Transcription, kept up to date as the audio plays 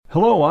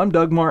Hello, I'm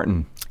Doug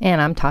Martin.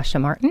 And I'm Tasha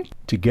Martin.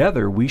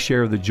 Together, we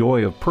share the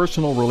joy of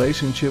personal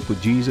relationship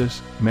with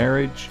Jesus,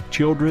 marriage,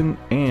 children,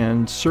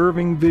 and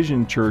serving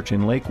Vision Church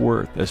in Lake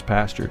Worth as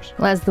pastors.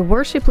 Well, as the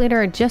worship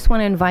leader, I just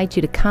want to invite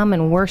you to come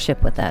and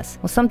worship with us.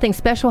 Well, something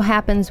special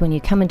happens when you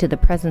come into the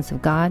presence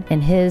of God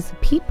and His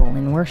people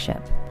in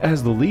worship.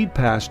 As the lead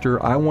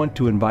pastor, I want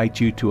to invite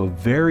you to a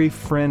very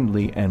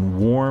friendly and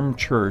warm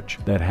church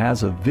that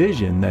has a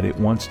vision that it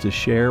wants to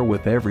share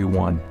with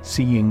everyone,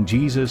 seeing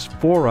Jesus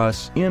for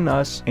us, in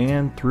us,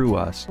 and through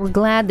us. We're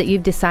glad that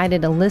you've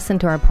decided to listen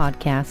to our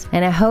podcast,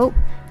 and I hope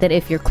that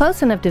if you're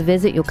close enough to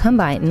visit, you'll come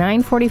by at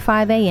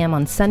 9:45 a.m.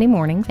 on Sunday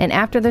morning, and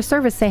after the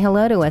service, say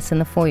hello to us in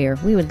the foyer.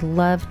 We would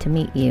love to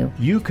meet you.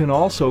 You can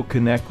also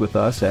connect with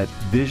us at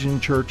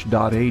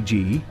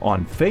visionchurch.ag,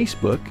 on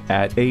Facebook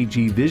at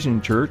AG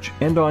Vision Church,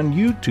 and on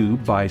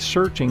YouTube by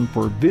searching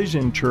for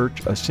Vision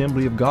Church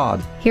Assembly of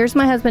God. Here's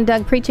my husband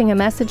Doug preaching a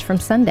message from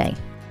Sunday.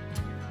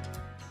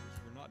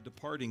 We're not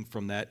departing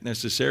from that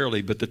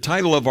necessarily, but the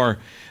title of our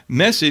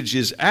message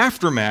is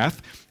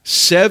Aftermath,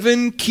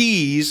 7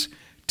 Keys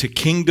to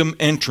Kingdom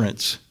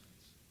Entrance.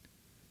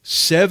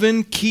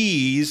 7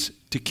 keys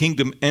to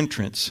kingdom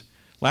entrance.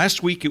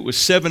 Last week it was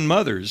 7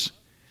 mothers,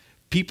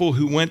 people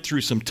who went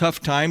through some tough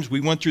times. We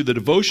went through the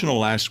devotional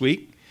last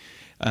week,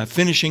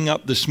 finishing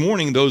up this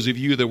morning, those of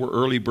you that were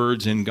early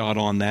birds and got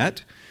on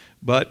that.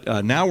 But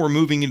now we're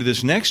moving into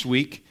this next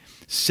week,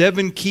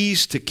 7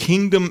 keys to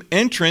kingdom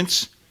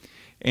entrance,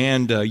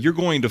 and you're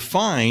going to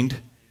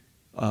find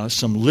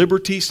some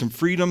liberty, some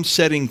freedom,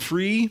 setting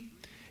free.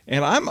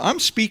 And I'm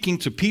speaking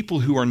to people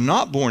who are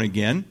not born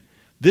again.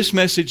 This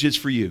message is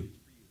for you.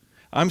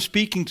 I'm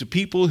speaking to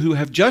people who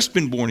have just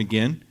been born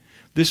again.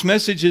 This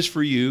message is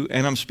for you.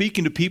 And I'm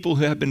speaking to people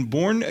who have been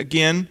born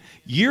again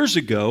years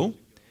ago,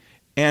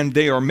 and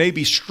they are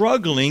maybe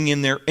struggling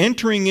in their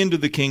entering into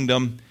the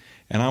kingdom.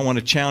 And I want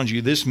to challenge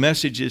you. This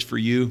message is for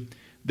you.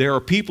 There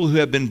are people who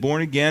have been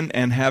born again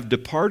and have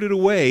departed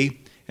away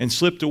and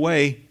slipped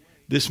away.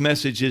 This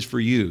message is for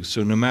you.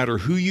 So no matter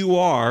who you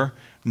are,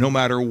 no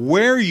matter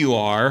where you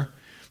are,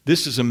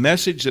 this is a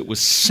message that was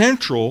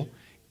central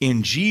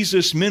in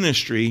Jesus'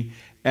 ministry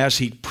as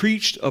he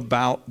preached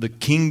about the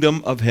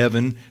kingdom of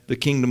heaven, the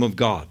kingdom of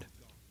God.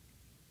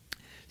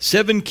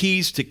 7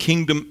 keys to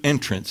kingdom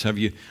entrance. Have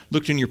you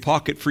looked in your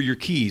pocket for your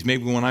keys?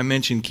 Maybe when I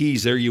mentioned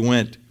keys, there you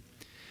went.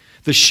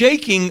 The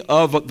shaking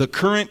of the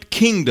current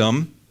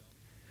kingdom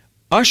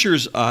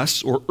ushers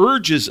us or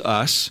urges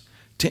us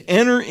to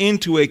enter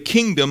into a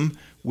kingdom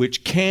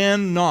which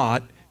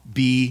cannot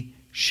be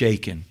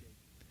shaken.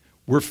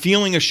 We're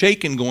feeling a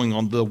shaking going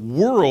on. The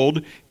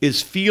world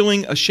is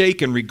feeling a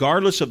shaking,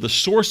 regardless of the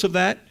source of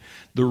that,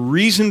 the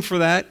reason for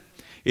that.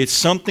 It's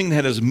something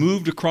that has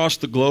moved across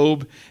the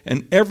globe,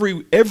 and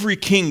every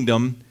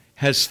kingdom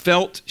has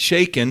felt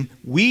shaken.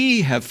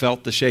 We have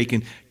felt the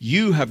shaking.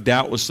 You have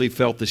doubtlessly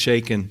felt the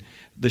shaking.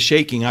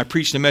 I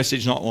preached a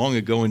message not long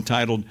ago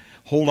entitled,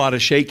 "Whole Lot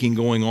of Shaking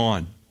Going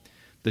On."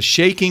 The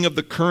shaking of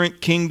the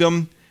current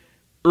kingdom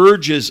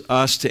urges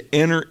us to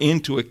enter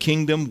into a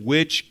kingdom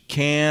which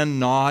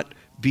cannot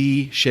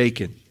be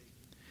shaken.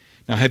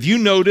 Now, have you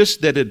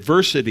noticed that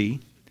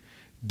adversity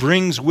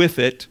brings with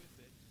it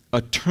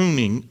a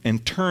tuning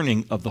and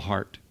turning of the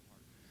heart?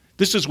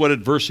 This is what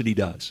adversity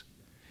does.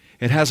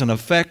 It has an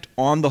effect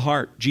on the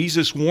heart.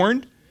 Jesus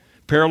warned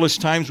perilous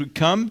times would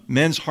come.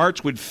 Men's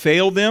hearts would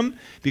fail them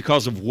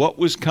because of what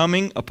was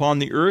coming upon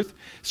the earth.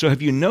 So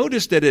have you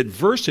noticed that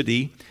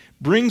adversity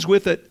brings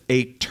with it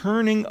a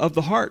turning of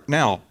the heart?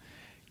 Now,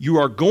 you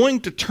are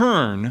going to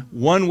turn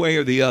one way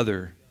or the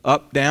other.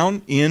 Up,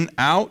 down, in,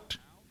 out,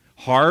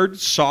 hard,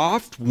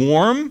 soft,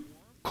 warm,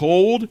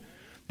 cold.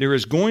 There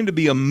is going to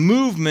be a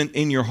movement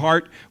in your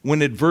heart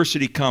when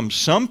adversity comes.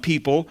 Some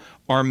people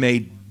are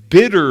made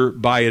bitter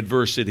by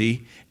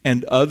adversity,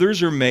 and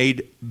others are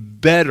made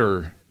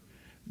better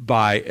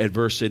by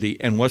adversity.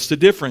 And what's the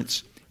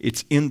difference?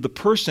 It's in the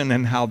person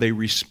and how they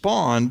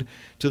respond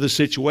to the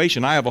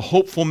situation. I have a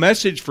hopeful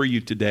message for you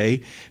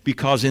today,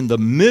 because in the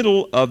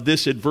middle of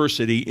this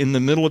adversity, in the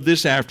middle of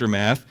this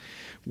aftermath,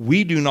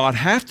 we do not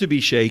have to be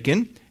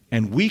shaken,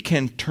 and we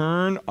can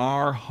turn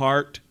our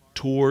heart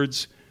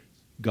towards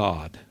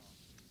God.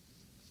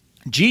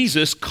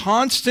 Jesus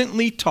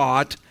constantly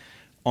taught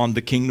on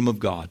the kingdom of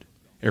God.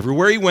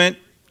 Everywhere he went,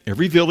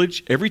 every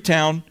village, every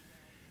town,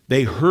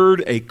 they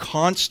heard a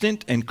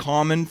constant and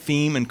common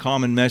theme and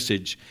common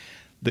message.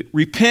 That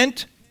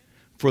repent,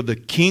 for the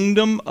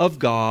kingdom of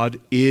God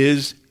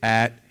is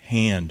at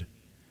hand.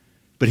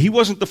 But he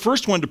wasn't the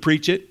first one to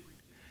preach it.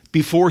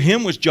 Before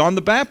him was John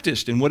the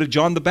Baptist. And what did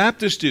John the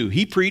Baptist do?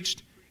 He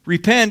preached,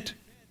 repent,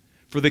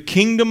 for the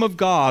kingdom of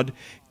God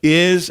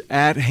is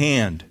at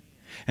hand.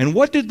 And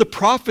what did the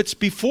prophets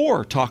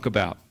before talk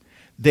about?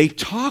 They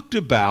talked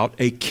about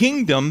a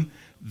kingdom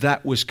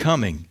that was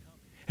coming.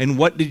 And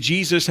what did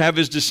Jesus have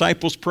his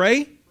disciples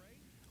pray?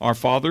 Our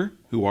Father,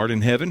 who art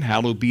in heaven,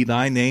 hallowed be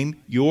thy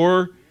name.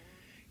 Your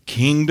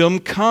kingdom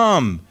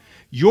come.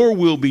 Your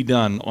will be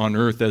done on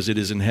earth as it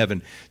is in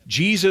heaven.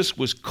 Jesus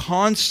was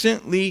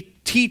constantly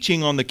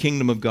teaching on the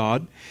kingdom of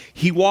God.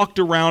 He walked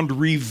around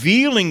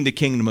revealing the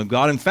kingdom of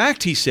God. In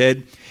fact, he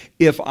said,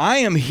 if I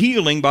am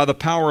healing by the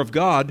power of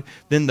God,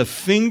 then the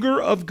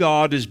finger of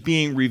God is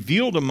being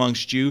revealed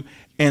amongst you,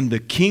 and the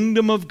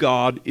kingdom of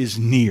God is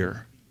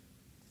near.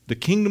 The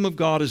kingdom of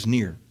God is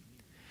near.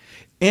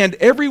 And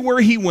everywhere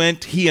he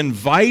went, he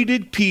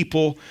invited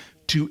people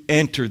to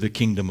enter the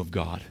kingdom of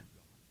God.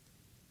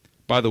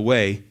 By the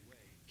way,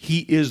 he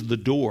is the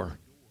door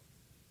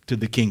to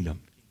the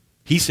kingdom.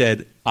 He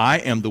said, I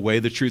am the way,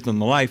 the truth,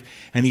 and the life.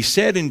 And he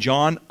said in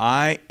John,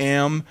 I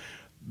am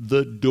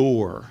the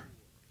door.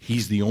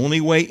 He's the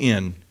only way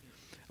in.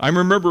 I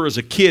remember as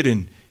a kid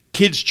in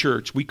kids'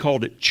 church, we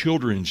called it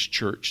children's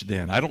church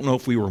then. I don't know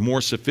if we were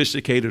more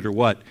sophisticated or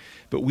what,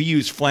 but we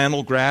used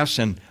flannel graphs,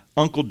 and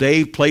Uncle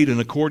Dave played an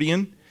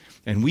accordion,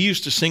 and we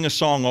used to sing a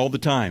song all the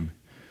time.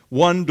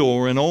 One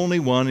door and only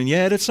one, and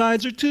yet its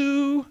sides are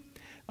two.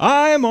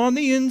 I am on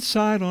the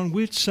inside, on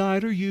which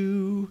side are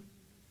you?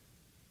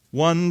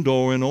 One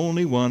door and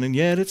only one, and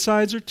yet its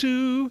sides are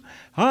two.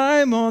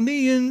 I'm on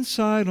the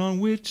inside, on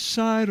which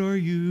side are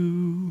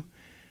you?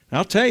 And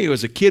I'll tell you,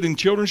 as a kid in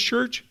children's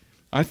church,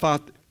 I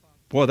thought,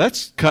 boy,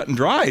 that's cut and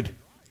dried.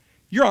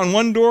 You're on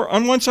one door,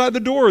 on one side of the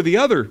door or the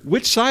other.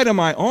 Which side am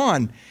I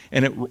on?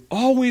 And it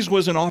always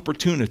was an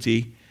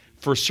opportunity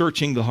for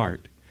searching the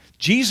heart.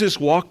 Jesus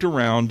walked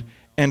around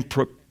and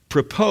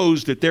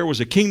proposed that there was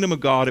a kingdom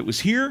of God. It was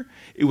here.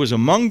 It was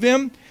among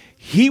them.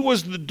 He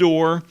was the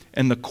door,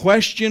 and the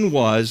question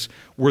was,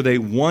 were they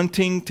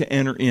wanting to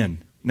enter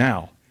in?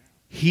 Now,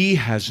 he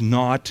has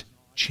not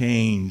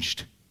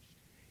changed.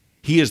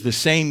 He is the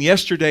same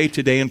yesterday,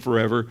 today, and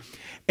forever.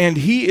 And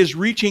he is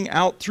reaching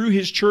out through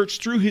his church,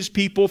 through his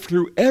people,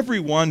 through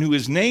everyone who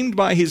is named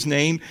by his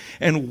name.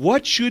 And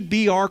what should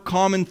be our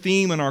common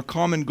theme and our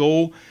common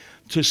goal?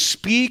 To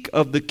speak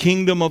of the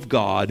kingdom of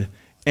God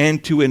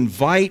and to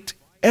invite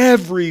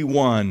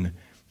everyone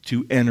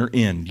to enter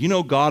in. You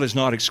know, God is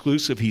not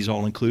exclusive. He's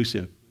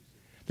all-inclusive.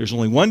 There's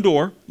only one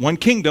door, one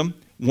kingdom,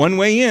 one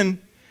way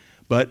in,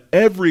 but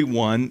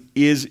everyone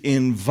is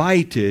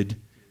invited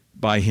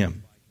by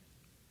him.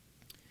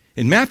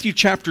 In Matthew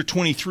chapter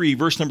 23,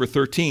 verse number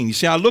 13, you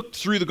see, I looked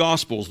through the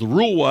Gospels. The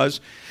rule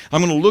was,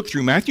 I'm going to look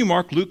through Matthew,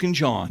 Mark, Luke, and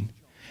John,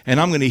 and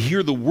I'm going to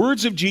hear the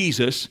words of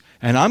Jesus,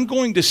 and I'm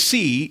going to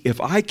see if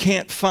I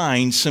can't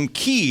find some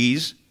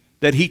keys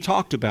that he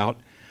talked about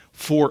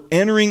for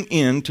entering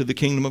into the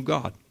kingdom of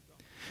God.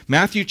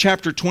 Matthew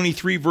chapter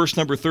 23, verse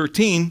number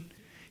 13,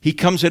 he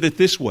comes at it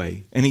this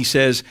way, and he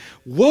says,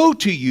 Woe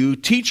to you,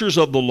 teachers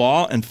of the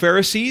law and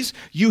Pharisees,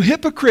 you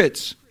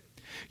hypocrites!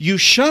 You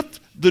shut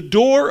the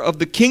door of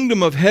the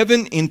kingdom of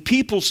heaven in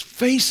people's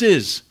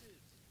faces.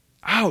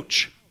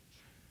 Ouch!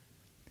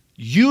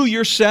 You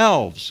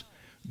yourselves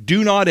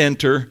do not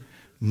enter,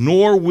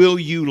 nor will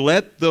you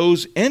let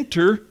those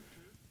enter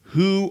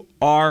who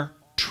are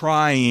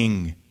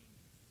trying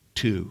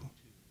to.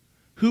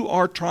 Who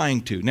are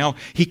trying to. Now,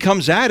 he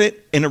comes at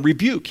it in a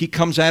rebuke. He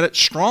comes at it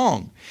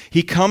strong.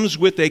 He comes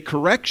with a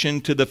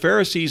correction to the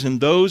Pharisees and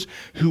those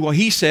who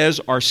he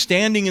says are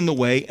standing in the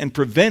way and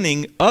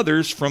preventing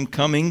others from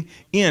coming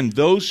in.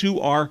 Those who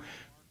are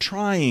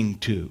trying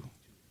to.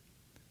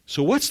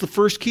 So what's the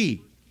first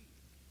key?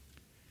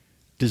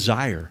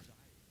 Desire.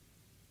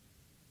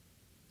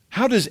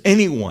 How does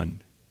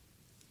anyone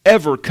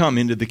ever come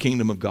into the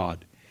kingdom of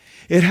God?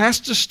 It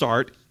has to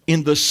start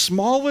in the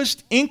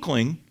smallest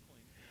inkling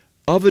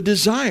of a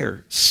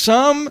desire,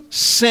 some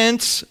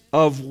sense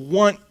of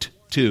want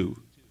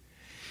to,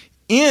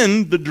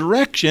 in the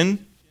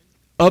direction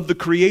of the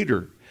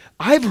Creator.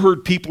 I've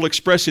heard people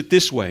express it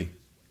this way: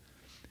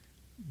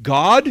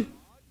 God,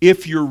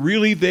 if you're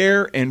really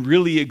there and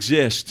really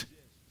exist,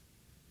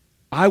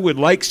 I would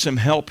like some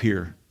help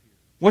here.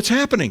 What's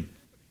happening?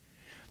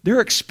 They're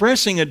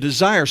expressing a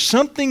desire,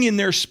 something in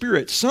their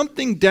spirit,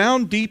 something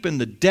down deep in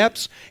the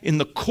depths, in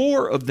the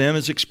core of them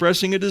is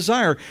expressing a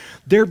desire.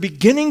 They're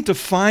beginning to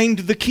find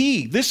the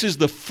key. This is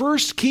the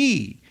first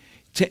key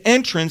to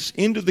entrance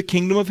into the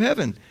kingdom of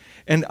heaven.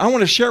 And I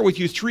want to share with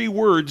you 3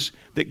 words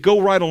that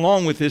go right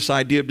along with this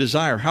idea of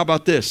desire. How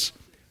about this?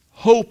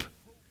 Hope,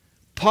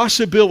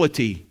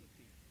 possibility,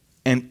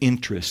 and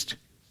interest.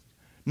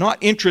 Not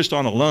interest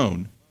on a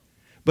loan,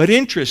 but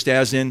interest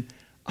as in,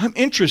 I'm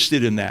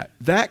interested in that.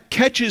 That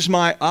catches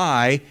my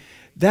eye.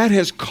 That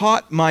has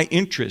caught my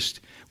interest.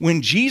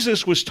 When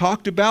Jesus was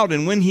talked about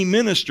and when he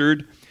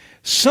ministered,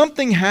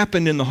 something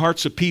happened in the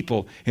hearts of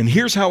people. And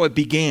here's how it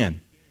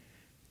began.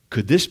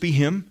 Could this be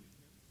him?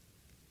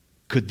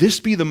 Could this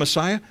be the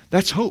Messiah?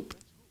 That's hope.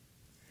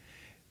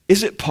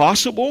 Is it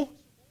possible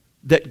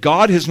that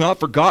God has not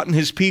forgotten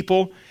his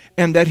people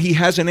and that he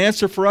has an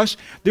answer for us?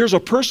 There's a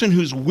person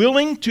who's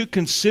willing to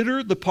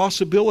consider the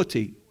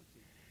possibility.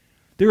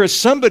 There is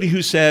somebody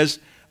who says,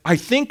 I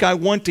think I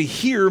want to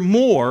hear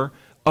more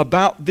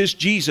about this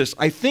Jesus.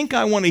 I think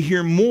I want to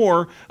hear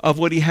more of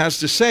what he has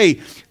to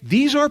say.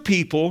 These are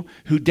people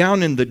who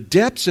down in the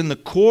depths and the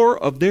core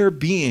of their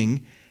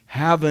being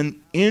have an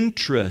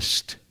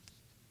interest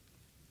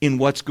in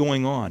what's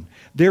going on.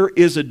 There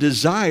is a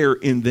desire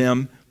in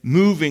them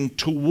moving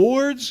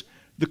towards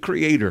the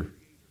Creator.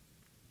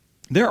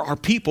 There are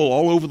people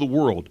all over the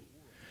world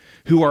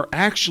who are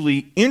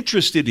actually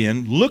interested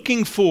in,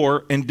 looking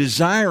for, and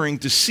desiring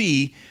to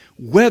see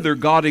whether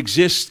God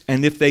exists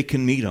and if they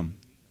can meet Him.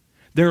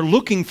 They're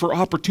looking for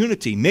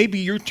opportunity. Maybe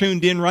you're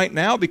tuned in right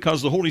now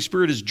because the Holy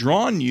Spirit has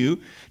drawn you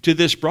to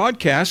this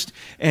broadcast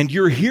and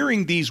you're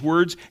hearing these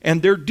words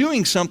and they're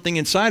doing something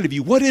inside of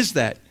you. What is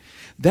that?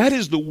 That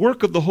is the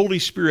work of the Holy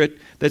Spirit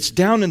that's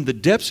down in the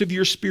depths of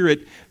your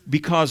spirit,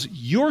 because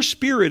your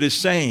spirit is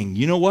saying,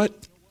 you know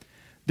what?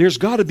 There's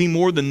got to be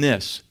more than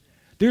this.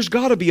 There's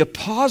got to be a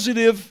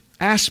positive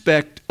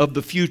aspect of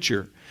the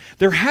future.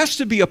 There has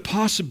to be a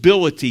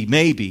possibility,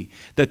 maybe,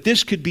 that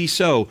this could be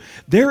so.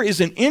 There is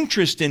an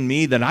interest in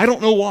me that I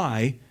don't know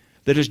why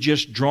that is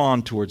just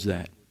drawn towards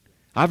that.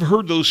 I've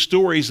heard those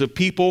stories of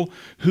people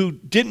who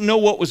didn't know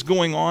what was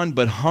going on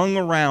but hung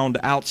around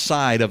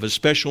outside of a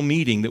special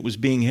meeting that was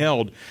being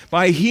held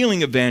by a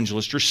healing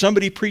evangelist or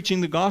somebody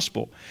preaching the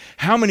gospel.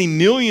 How many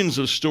millions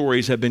of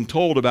stories have been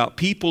told about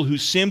people who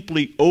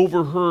simply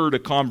overheard a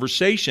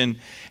conversation,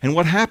 and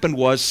what happened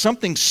was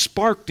something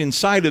sparked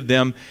inside of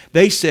them.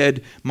 They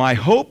said, my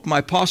hope,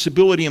 my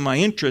possibility, and my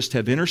interest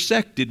have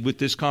intersected with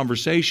this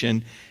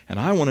conversation, and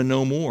I want to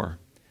know more.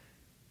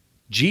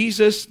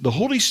 Jesus, the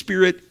Holy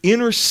Spirit,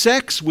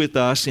 intersects with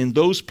us in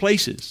those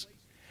places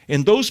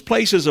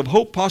of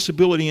hope,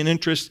 possibility, and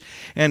interest,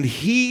 and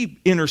He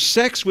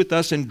intersects with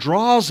us and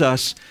draws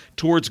us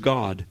towards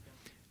God.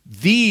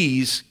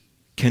 These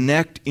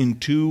connect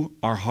into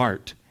our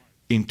heart,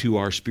 into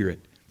our spirit.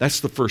 That's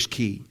the first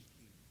key.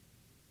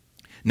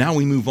 Now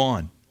we move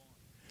on.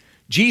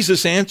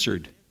 Jesus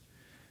answered,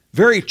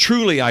 very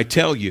truly I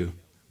tell you,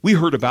 we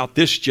heard about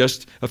this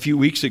just a few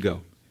weeks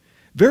ago.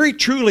 Very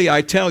truly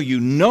I tell you,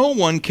 no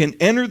one can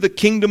enter the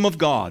kingdom of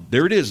God.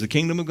 There it is, the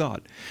kingdom of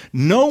God.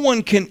 No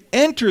one can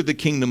enter the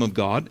kingdom of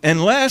God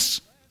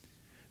unless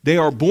they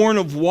are born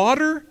of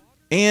water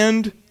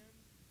and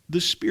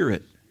the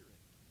Spirit.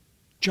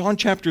 John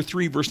chapter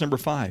 3, verse number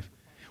 5.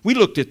 We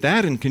looked at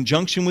that in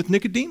conjunction with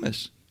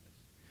Nicodemus.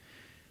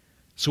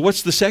 So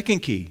what's the second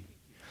key?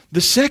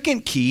 The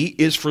second key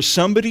is for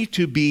somebody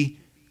to be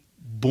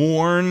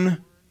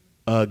born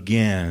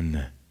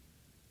again.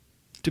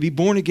 To be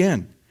born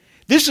again.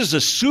 This is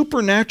a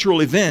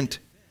supernatural event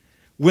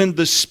when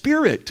the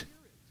Spirit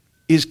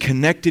is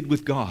connected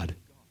with God.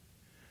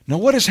 Now,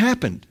 what has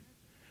happened?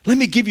 Let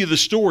me give you the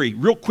story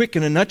real quick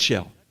in a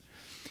nutshell.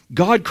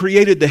 God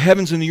created the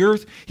heavens and the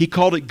earth. He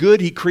called it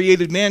good. He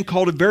created man,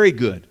 called it very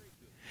good.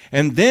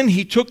 And then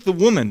He took the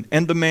woman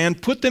and the man,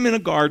 put them in a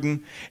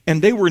garden,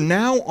 and they were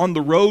now on the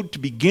road to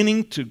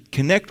beginning to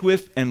connect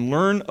with and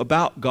learn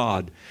about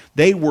God.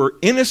 They were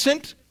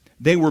innocent.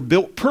 They were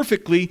built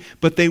perfectly,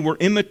 but they were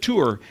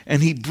immature.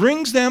 And He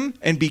brings them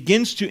and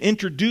begins to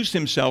introduce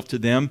Himself to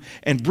them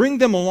and bring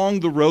them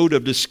along the road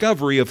of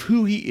discovery of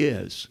who He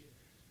is.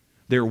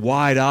 They're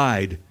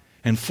wide-eyed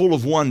and full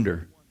of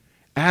wonder.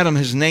 Adam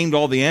has named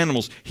all the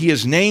animals. He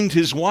has named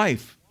his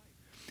wife.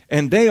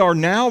 And they are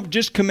now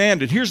just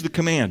commanded. Here's the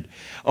command.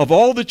 Of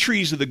all the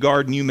trees of the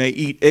garden you may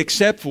eat,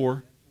 except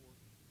for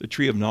the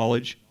tree of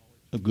knowledge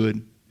of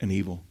good and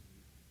evil.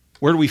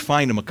 Where do we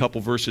find them a couple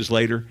verses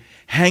later?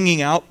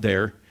 Hanging out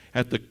there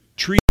at the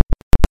tree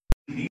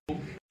of evil.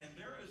 And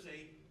there is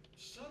a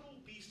subtle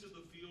beast of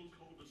the field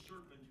called a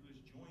serpent who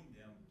has joined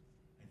them.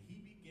 And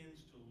he begins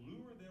to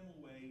lure them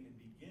away and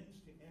begins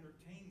to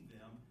entertain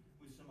them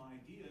with some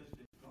ideas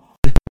that God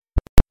has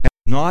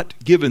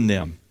not given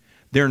them.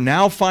 They're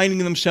now finding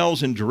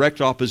themselves in direct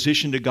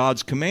opposition to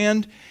God's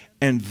command.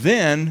 And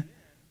then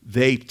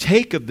they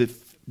take of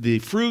the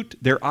fruit,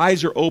 their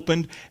eyes are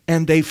opened,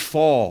 and they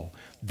fall.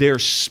 Their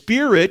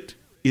spirit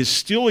is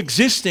still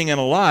existing and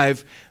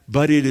alive,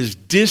 but it is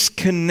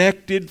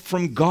disconnected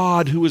from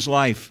God who is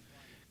life.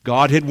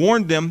 God had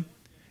warned them,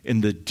 in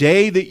the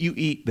day that you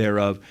eat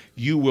thereof,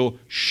 you will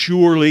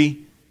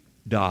surely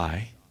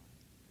die.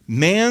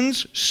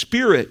 Man's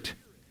spirit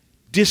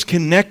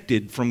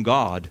disconnected from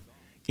God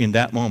in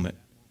that moment.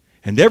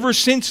 And ever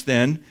since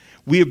then,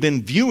 we have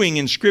been viewing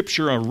in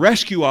Scripture a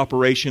rescue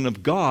operation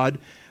of God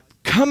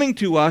coming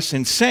to us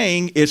and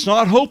saying, it's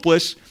not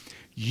hopeless.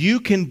 You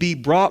can be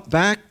brought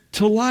back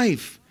to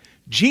life.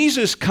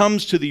 Jesus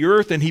comes to the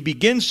earth and He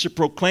begins to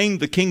proclaim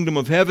the kingdom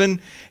of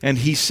heaven, and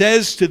He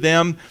says to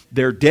them,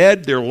 they're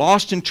dead, they're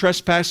lost in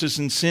trespasses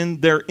and sin,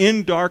 they're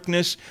in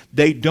darkness,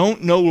 they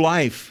don't know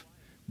life.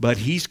 But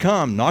He's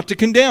come, not to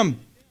condemn,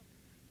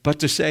 but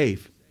to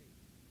save.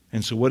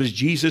 And so what does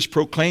Jesus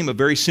proclaim? A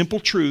very simple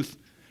truth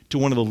to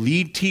one of the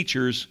lead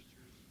teachers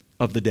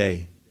of the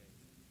day.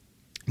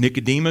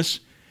 Nicodemus,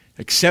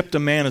 except a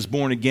man is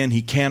born again,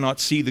 he cannot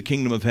see the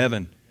kingdom of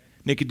heaven.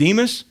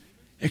 Nicodemus,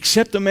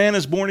 except a man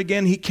is born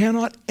again, he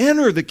cannot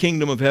enter the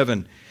kingdom of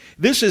heaven.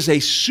 This is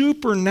a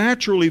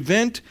supernatural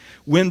event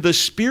when the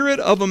spirit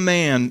of a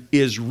man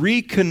is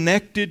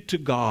reconnected to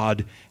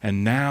God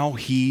and now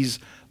he's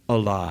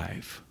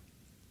alive.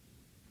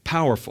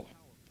 Powerful.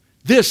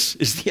 This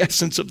is the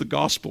essence of the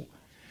gospel.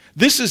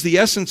 This is the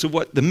essence of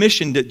what the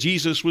mission that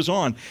Jesus was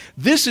on.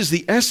 This is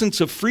the essence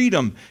of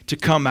freedom, to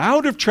come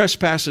out of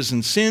trespasses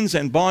and sins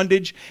and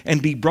bondage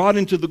and be brought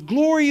into the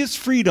glorious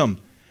freedom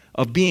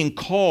of being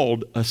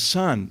called a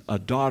son, a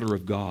daughter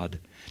of God,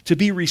 to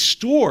be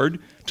restored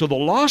to the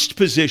lost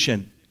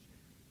position,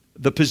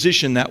 the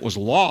position that was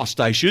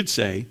lost, I should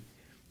say,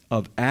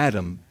 of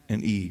Adam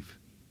and Eve.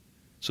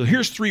 So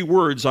here's 3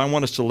 words I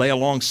want us to lay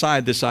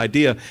alongside this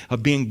idea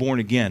of being born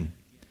again: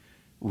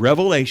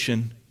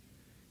 revelation,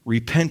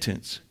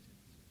 repentance,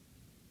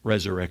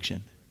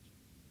 resurrection.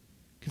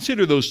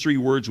 Consider those 3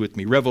 words with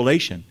me.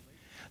 Revelation.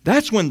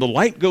 That's when the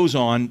light goes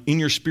on in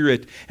your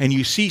spirit and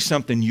you see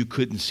something you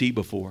couldn't see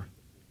before.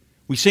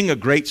 We sing a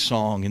great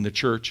song in the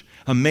church,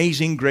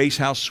 "Amazing Grace,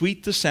 how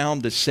sweet the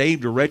sound that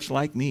saved a wretch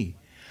like me.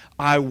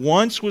 I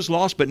once was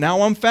lost, but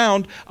now I'm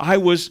found. I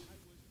was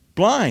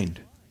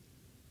blind,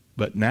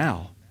 but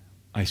now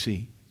I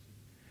see."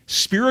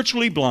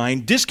 Spiritually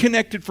blind,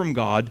 disconnected from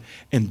God,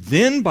 and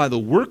then by the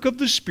work of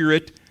the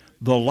Spirit,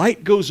 the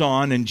light goes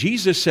on, and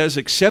Jesus says,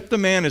 except the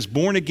man is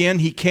born again,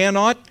 he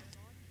cannot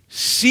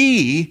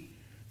see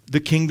the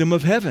kingdom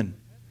of heaven.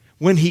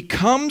 When he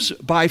comes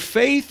by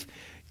faith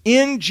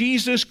in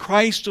Jesus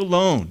Christ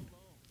alone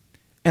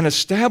and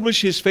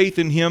establish his faith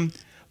in him,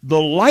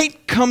 the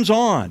light comes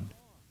on.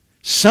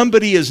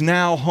 Somebody is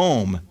now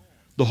home.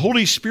 The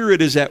Holy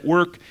Spirit is at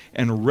work,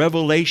 and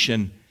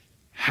revelation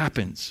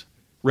happens.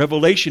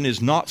 Revelation is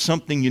not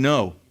something you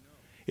know.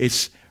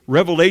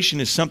 Revelation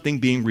is something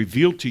being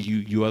revealed to you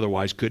you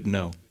otherwise couldn't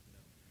know.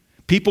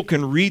 People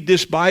can read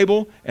this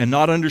Bible and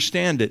not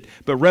understand it,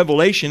 but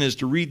revelation is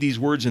to read these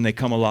words and they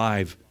come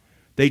alive.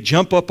 They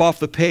jump up off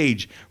the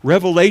page.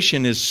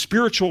 Revelation is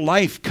spiritual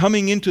life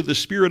coming into the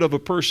spirit of a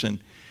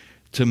person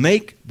to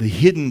make the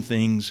hidden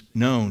things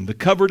known. The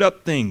covered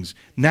up things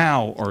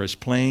now are as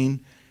plain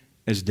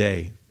as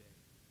day.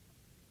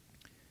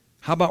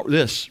 How about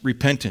this?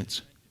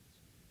 Repentance.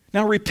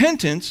 Now,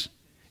 repentance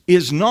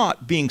is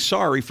not being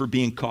sorry for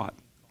being caught.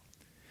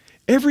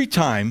 Every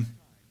time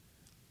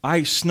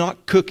I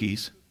snuck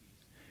cookies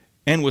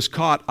and was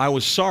caught, I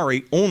was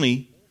sorry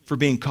only for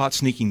being caught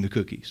sneaking the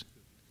cookies.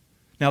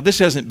 Now, this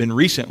hasn't been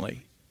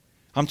recently.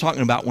 I'm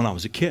talking about when I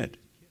was a kid.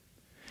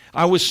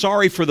 I was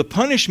sorry for the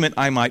punishment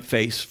I might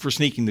face for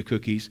sneaking the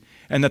cookies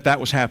and that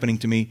was happening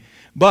to me,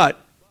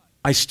 but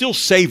I still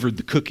savored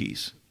the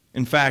cookies.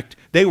 In fact,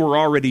 they were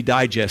already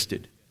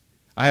digested.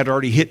 I had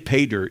already hit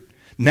pay dirt.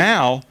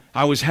 Now,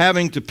 I was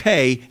having to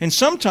pay, and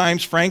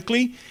sometimes,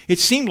 frankly, it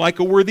seemed like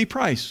a worthy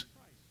price.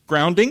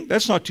 Grounding,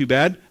 that's not too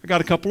bad. I got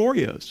a couple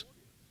Oreos.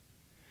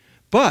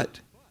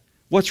 But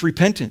what's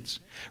repentance?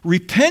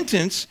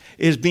 Repentance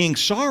is being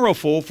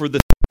sorrowful for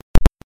the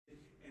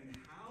and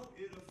how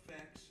it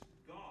affects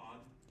God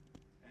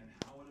and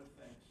how it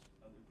affects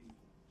other people.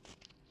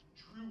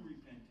 True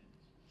repentance,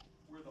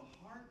 where the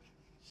heart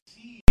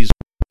sees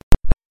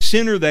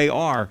sinner they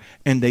are,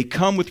 and they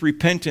come with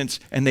repentance,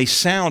 and they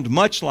sound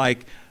much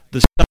like the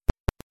Son.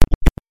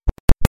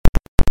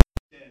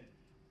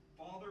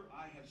 Father,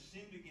 I have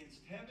sinned against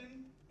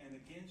heaven and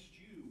against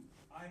you.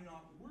 I'm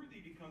not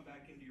worthy to come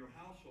back into your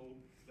household,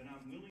 but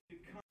I'm willing to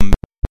come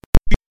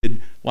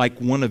treated like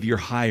one of your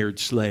hired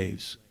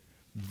slaves.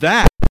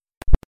 That,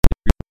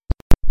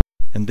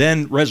 and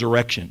then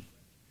resurrection.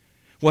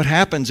 What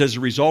happens as a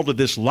result of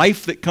this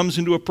life that comes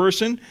into a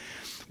person?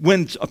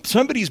 When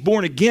somebody's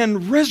born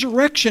again,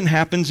 resurrection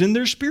happens in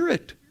their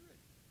spirit.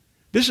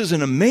 This is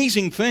an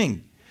amazing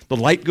thing. The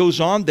light goes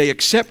on. They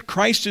accept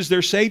Christ as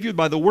their Savior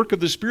by the work of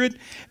the Spirit.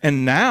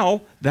 And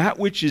now, that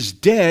which is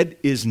dead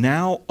is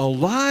now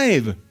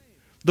alive.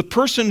 The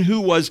person who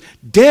was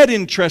dead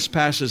in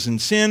trespasses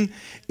and sin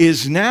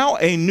is now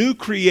a new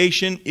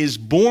creation, is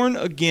born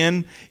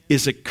again,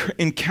 is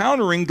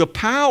encountering the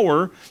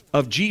power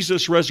of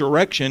Jesus'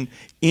 resurrection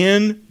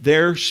in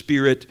their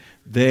spirit.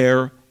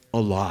 They're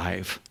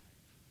alive.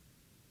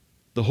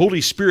 The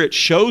Holy Spirit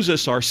shows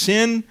us our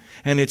sin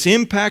and its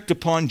impact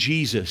upon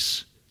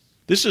Jesus.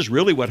 This is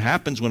really what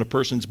happens when a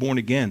person's born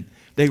again.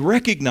 They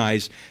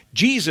recognize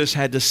Jesus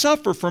had to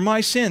suffer for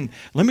my sin.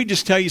 Let me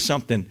just tell you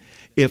something.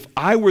 If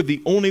I were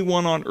the only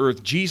one on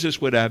earth,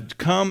 Jesus would have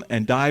come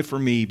and died for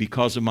me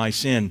because of my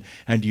sin.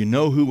 And do you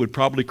know who would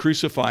probably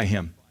crucify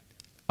him?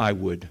 I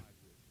would.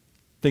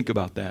 Think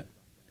about that.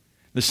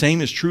 The same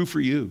is true for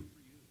you.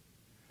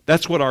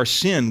 That's what our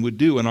sin would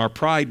do and our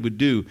pride would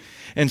do.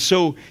 And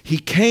so he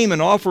came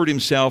and offered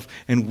himself,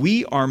 and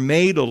we are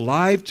made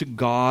alive to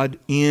God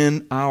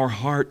in our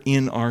heart,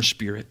 in our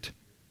spirit.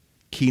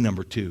 Key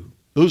number 2.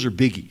 Those are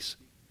biggies.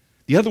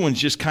 The other ones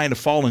just kind of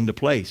fall into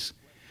place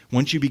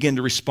once you begin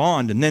to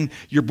respond, and then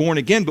you're born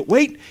again. But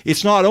wait,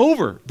 it's not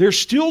over. There's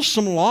still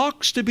some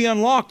locks to be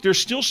unlocked. There's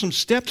still some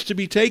steps to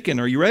be taken.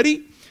 Are you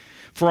ready?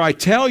 For I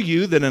tell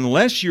you that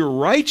unless your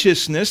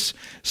righteousness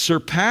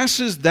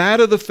surpasses that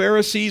of the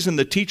Pharisees and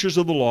the teachers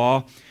of the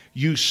law,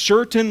 you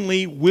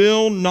certainly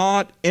will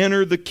not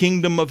enter the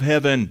kingdom of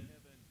heaven.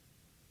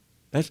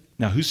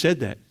 Now, who said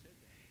that?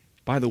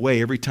 By the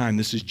way, every time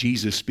this is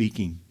Jesus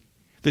speaking.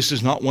 This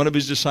is not one of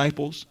his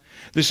disciples.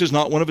 This is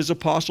not one of his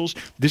apostles.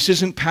 This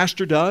isn't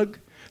Pastor Doug.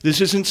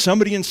 This isn't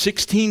somebody in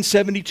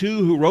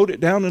 1672 who wrote it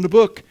down in a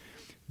book.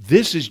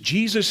 This is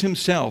Jesus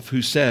himself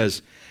who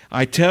says,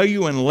 I tell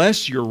you,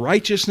 unless your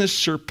righteousness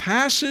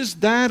surpasses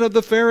that of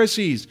the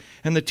Pharisees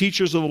and the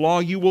teachers of the law,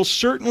 you will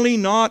certainly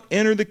not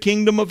enter the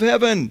kingdom of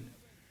heaven.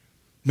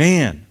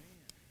 Man,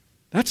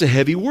 that's a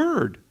heavy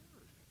word.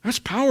 That's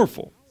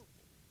powerful.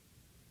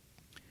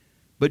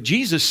 But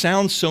Jesus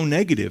sounds so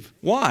negative.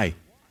 Why?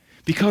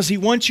 Because he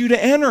wants you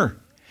to enter.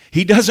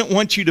 He doesn't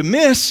want you to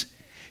miss.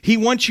 He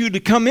wants you to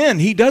come in.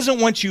 He doesn't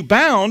want you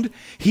bound.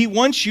 He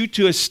wants you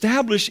to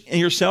establish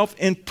yourself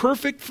in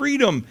perfect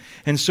freedom.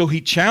 And so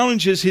he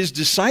challenges his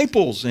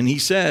disciples and he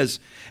says,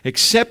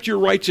 except your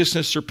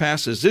righteousness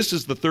surpasses. This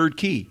is the third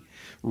key.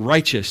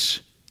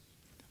 Righteous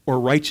or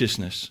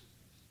righteousness.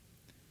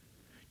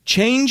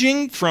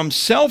 Changing from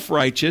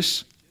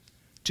self-righteous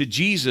to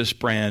Jesus'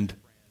 brand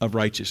of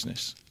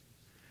righteousness.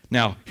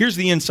 Now, here's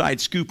the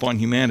inside scoop on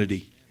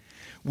humanity.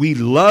 We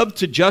love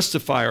to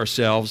justify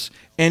ourselves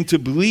and to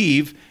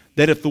believe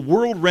that if the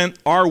world went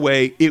our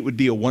way, it would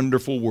be a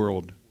wonderful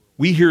world.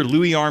 We hear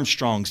Louis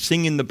Armstrong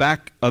sing in the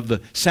back of the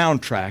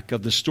soundtrack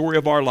of the story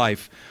of our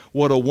life.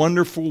 What a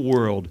wonderful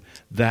world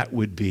that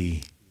would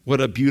be. What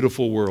a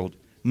beautiful world.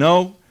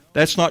 No,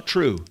 that's not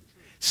true.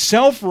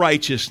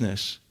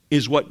 Self-righteousness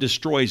is what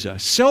destroys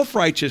us.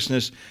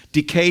 Self-righteousness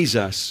decays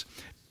us.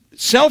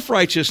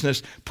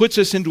 Self-righteousness puts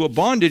us into a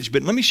bondage,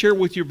 but let me share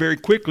with you very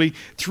quickly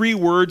 3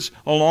 words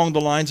along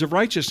the lines of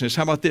righteousness.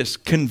 How about this?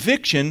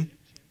 Conviction,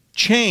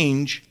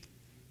 change,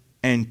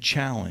 and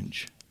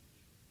challenge.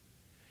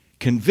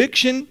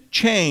 Conviction,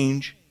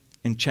 change,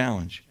 and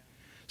challenge.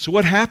 So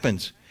what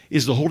happens?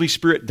 Is the Holy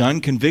Spirit done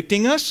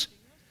convicting us?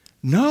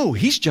 No,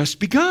 he's just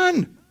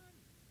begun.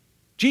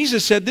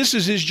 Jesus said this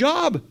is his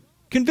job,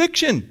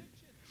 conviction.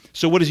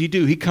 So what does he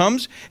do? He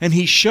comes and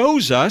he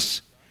shows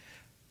us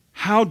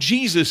how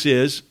Jesus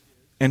is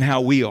and how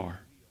we are.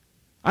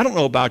 I don't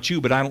know about you,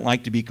 but I don't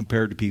like to be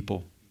compared to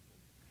people.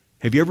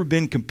 Have you ever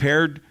been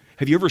compared?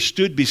 Have you ever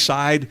stood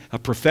beside a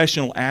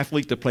professional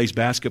athlete that plays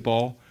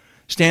basketball,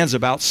 stands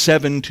about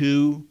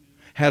 7'2",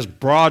 has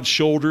broad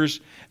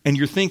shoulders, and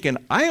you're thinking,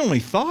 I only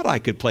thought I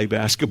could play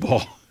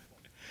basketball.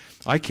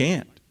 I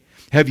can't.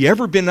 Have you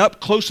ever been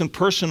up close and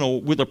personal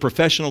with a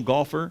professional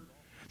golfer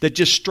that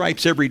just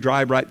stripes every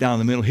drive right down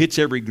the middle, hits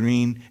every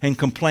green, and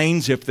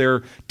complains if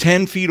they're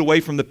 10 feet away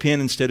from the pin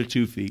instead of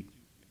 2 feet?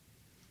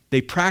 They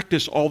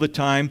practice all the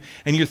time,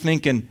 and you're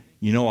thinking,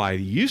 you know, I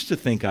used to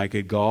think I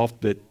could golf,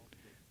 but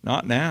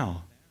not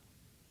now.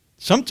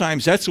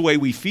 Sometimes that's the way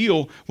we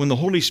feel when the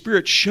Holy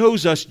Spirit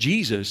shows us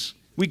Jesus.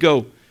 We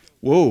go,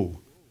 whoa,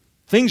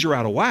 things are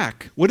out of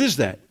whack. What is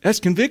that?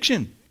 That's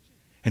conviction.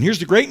 And here's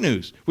the great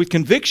news. With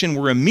conviction,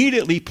 we're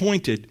immediately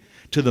pointed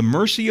to the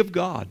mercy of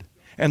God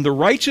and the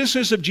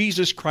righteousness of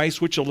Jesus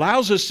Christ, which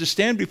allows us to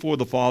stand before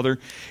the Father.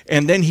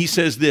 And then he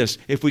says this,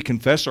 if we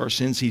confess our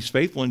sins, he's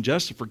faithful and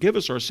just to forgive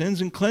us our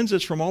sins and cleanse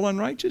us from all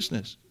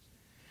unrighteousness.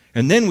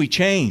 And then we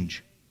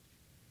change.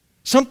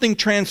 Something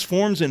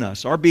transforms in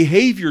us. Our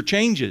behavior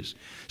changes.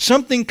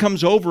 Something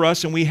comes over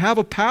us and we have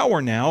a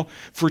power now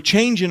for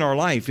change in our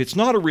life. It's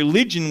not a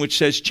religion which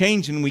says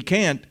change and we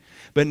can't.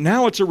 But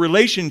now it's a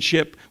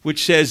relationship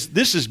which says,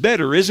 this is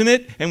better, isn't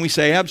it? And we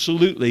say,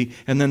 absolutely.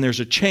 And then there's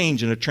a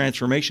change and a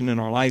transformation in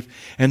our life.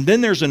 And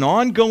then there's an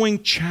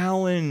ongoing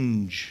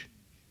challenge.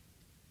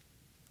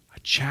 A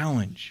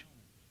challenge.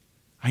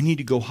 I need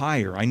to go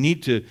higher. I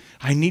need to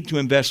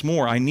invest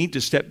more. I need to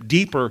step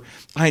deeper.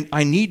 I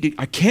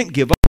can't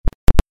give up.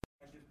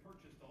 I just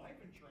purchased a life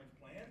insurance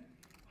plan.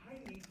 I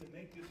need to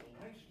make this a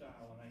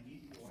lifestyle and I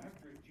need to go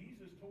after it.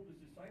 Jesus told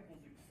his disciples,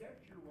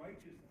 accept your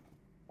righteousness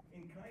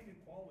in kind and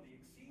quality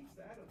exceeds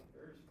that of the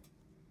Pharisees.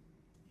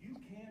 You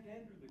can't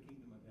enter the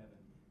kingdom of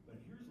heaven.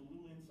 But here's a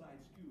little inside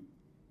scoop.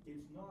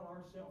 It's not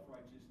our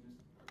self-righteousness.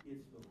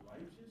 It's the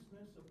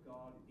righteousness of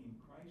God in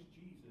Christ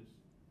Jesus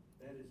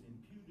that is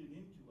imputed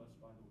into us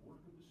by the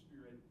work of the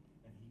Spirit.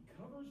 And he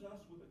covers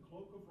us with a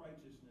cloak of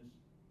righteousness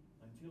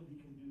until he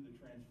can do the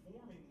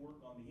transforming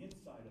work on the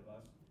inside of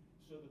us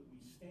so that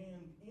we stand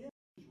in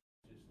his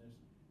righteousness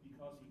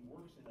because he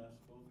works in us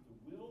both to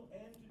will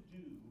and to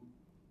do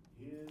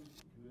his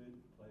good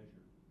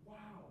pleasure.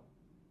 Wow!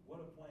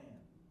 What a plan.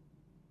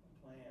 A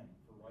plan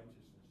for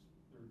righteousness.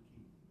 Third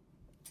key.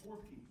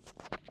 Fourth key.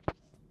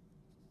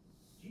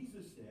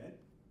 Jesus said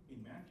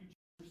in Matthew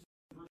chapter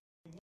 7, verse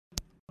 21,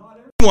 not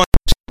everyone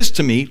who says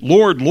to me,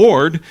 Lord,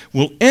 Lord,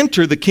 will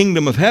enter the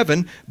kingdom of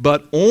heaven,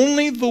 but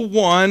only the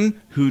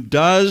one who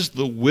does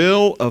the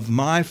will of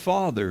my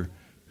Father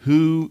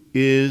who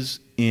is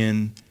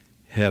in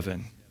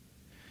heaven.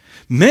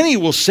 Many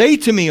will say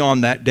to me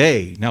on that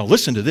day, now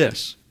listen to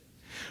this,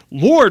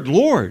 Lord,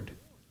 Lord,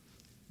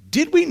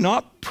 did we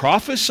not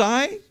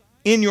prophesy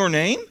in your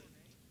name?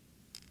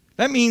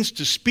 That means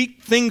to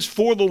speak things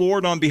for the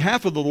Lord on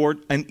behalf of the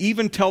Lord and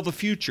even tell the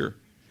future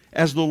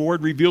as the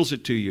Lord reveals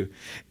it to you.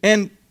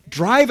 And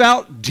drive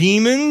out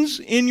demons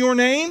in your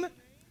name?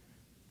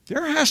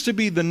 There has to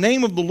be the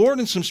name of the Lord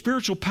and some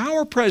spiritual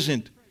power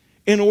present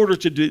in order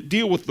to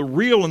deal with the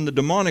real and the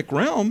demonic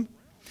realm.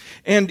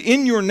 And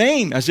in your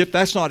name, as if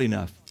that's not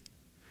enough,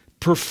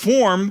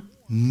 perform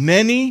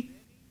many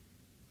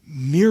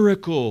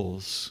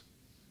miracles.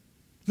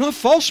 Not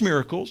false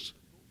miracles,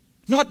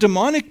 not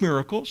demonic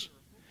miracles,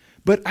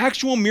 but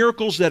actual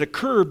miracles that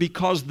occur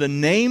because the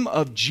name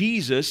of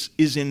Jesus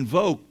is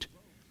invoked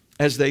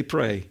as they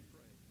pray.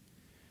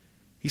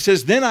 He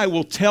says, then I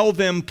will tell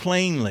them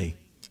plainly,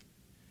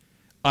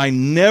 I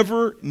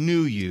never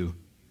knew you.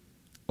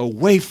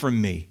 Away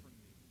from me,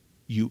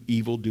 you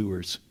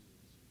evildoers.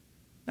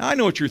 Now I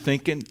know what you're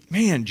thinking.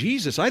 Man,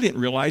 Jesus, I didn't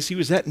realize he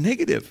was that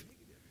negative.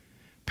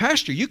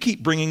 Pastor, you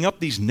keep bringing up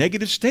these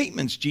negative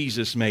statements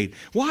Jesus made.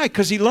 Why?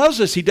 Because he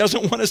loves us. He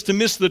doesn't want us to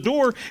miss the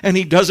door, and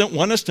he doesn't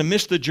want us to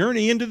miss the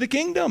journey into the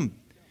kingdom.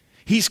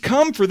 He's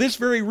come for this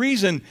very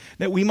reason,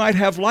 that we might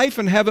have life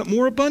and have it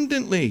more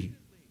abundantly.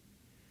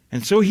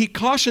 And so he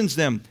cautions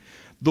them,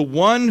 the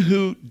one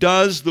who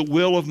does the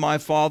will of my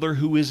Father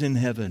who is in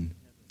heaven.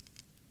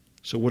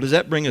 So what does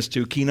that bring us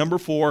to? Key number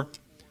 4,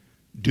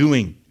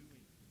 doing.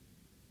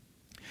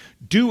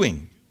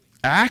 Doing.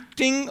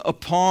 Acting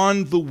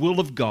upon the will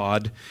of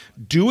God,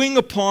 doing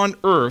upon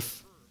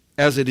earth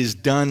as it is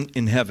done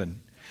in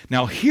heaven.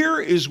 Now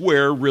here is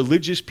where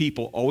religious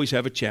people always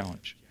have a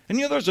challenge. And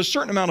there's a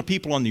certain amount of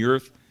people on the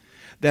earth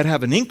that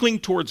have an inkling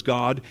towards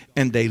God,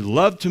 and they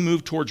love to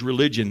move towards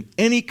religion,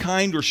 any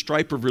kind or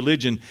stripe of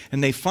religion,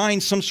 and they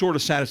find some sort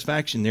of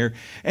satisfaction there.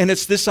 And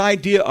it's this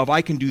idea of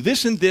I can do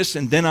this, and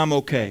then I'm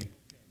okay.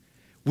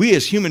 We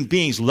as human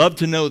beings love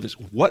to know this.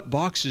 What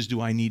boxes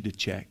do I need to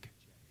check?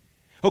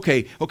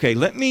 Okay,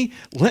 let me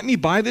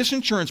buy this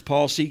insurance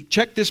policy,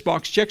 check this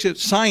box, check it,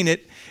 sign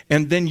it,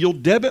 and then you'll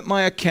debit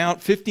my account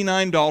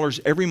 $59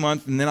 every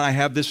month, and then I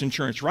have this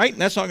insurance, right? And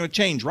that's not going to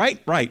change,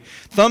 right? Right.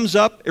 Thumbs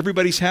up,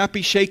 everybody's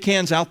happy, shake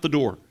hands, out the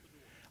door.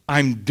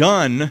 I'm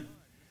done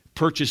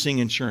purchasing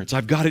insurance.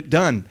 I've got it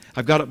done.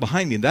 I've got it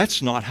behind me.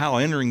 That's not how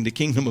entering the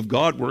kingdom of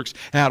God works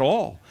at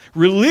all.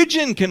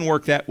 Religion can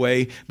work that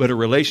way, but a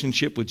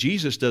relationship with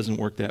Jesus doesn't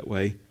work that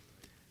way.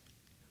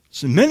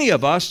 So many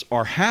of us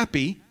are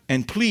happy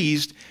and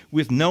pleased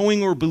with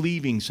knowing or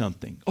believing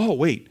something. Oh,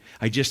 wait,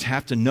 I just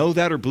have to know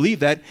that or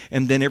believe that,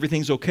 and then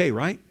everything's okay,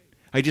 right?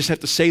 I just have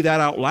to say that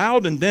out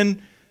loud, and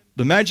then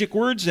the magic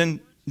words, and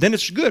then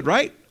it's good,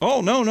 right? Oh,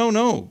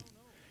 no.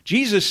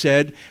 Jesus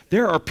said,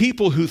 there are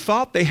people who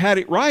thought they had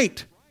it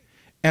right,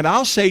 and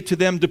I'll say to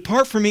them,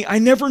 depart from me, I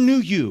never knew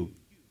you.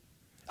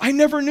 I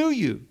never knew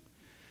you.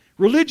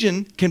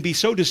 Religion can be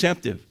so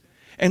deceptive,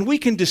 and we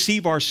can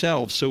deceive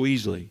ourselves so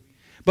easily.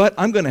 But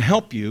I'm going to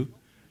help you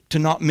to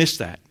not miss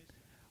that.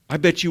 I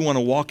bet you want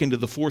to walk into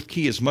the 4th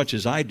key as much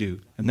as I do,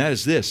 and that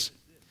is this.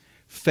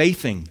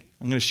 Faithing.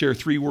 I'm going to share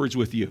 3 words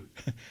with you.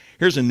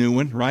 Here's a new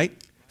one, right?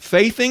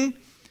 Faithing,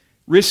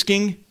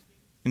 risking,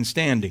 and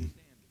standing.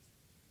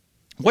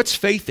 What's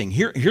faithing?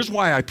 Here's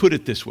why I put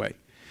it this way.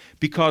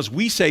 Because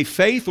we say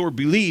faith or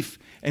belief,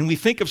 and we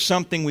think of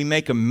something we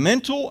make a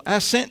mental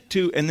assent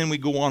to, and then we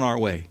go on our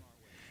way.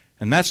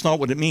 And that's not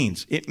what it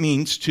means. It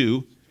means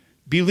to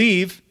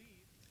believe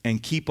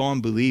and keep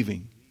on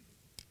believing.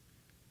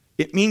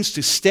 It means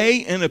to stay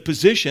in a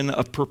position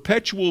of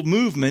perpetual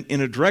movement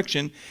in a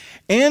direction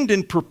and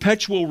in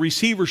perpetual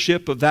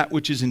receivership of that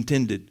which is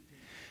intended.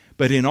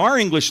 But in our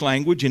English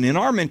language and in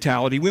our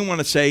mentality, we want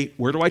to say,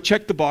 where do I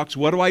check the box?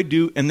 What do I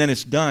do? And then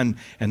it's done.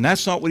 And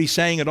that's not what he's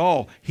saying at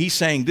all. He's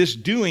saying this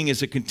doing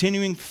is a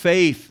continuing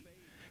faith.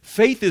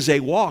 Faith is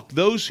a walk.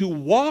 Those who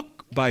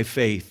walk by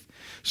faith.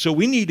 So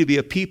we need to be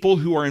a people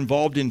who are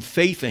involved in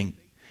faithing,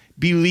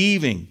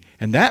 believing.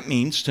 And that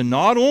means to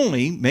not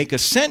only make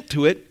assent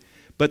to it,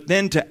 but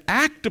then to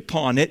act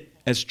upon it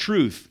as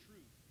truth,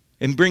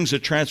 and brings a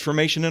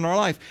transformation in our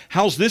life.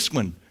 How's this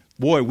one?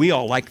 Boy, we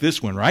all like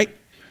this one, right?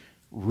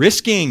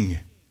 Risking.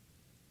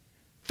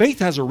 Faith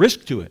has a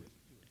risk to it.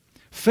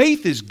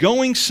 Faith is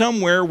going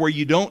somewhere where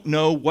you don't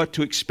know what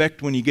to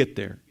expect when you get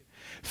there.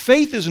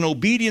 Faith is an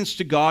obedience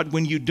to God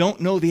when you don't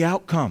know the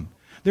outcome.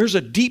 There's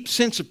a deep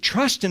sense of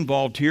trust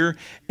involved here,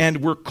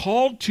 and we're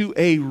called to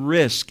a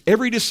risk.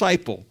 Every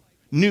disciple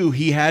knew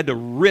he had to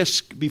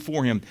risk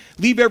before him.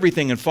 Leave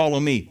everything and follow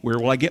me. Where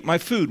will I get my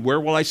food? Where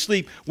will I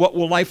sleep? What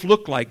will life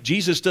look like?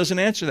 Jesus doesn't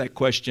answer that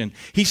question.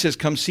 He says,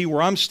 come see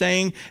where I'm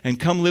staying and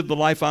come live the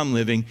life I'm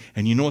living.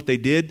 And you know what they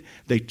did?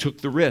 They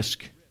took the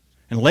risk.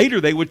 And later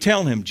they would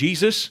tell him,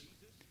 Jesus,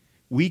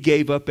 we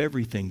gave up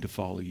everything to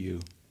follow you.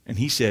 And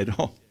he said,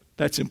 oh,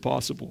 that's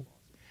impossible.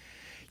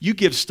 You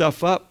give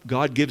stuff up,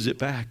 God gives it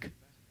back.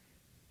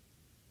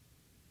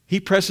 He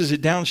presses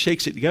it down,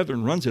 shakes it together,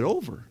 and runs it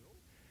over.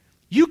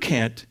 You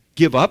can't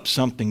give up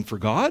something for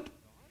God.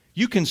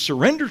 You can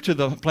surrender to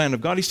the plan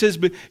of God. He says,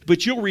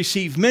 but you'll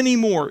receive many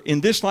more in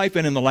this life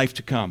and in the life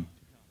to come.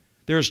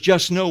 There's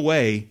just no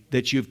way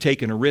that you've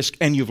taken a risk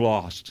and you've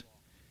lost.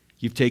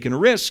 You've taken a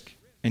risk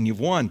and you've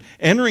won.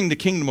 Entering the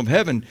kingdom of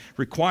heaven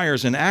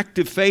requires an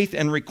active faith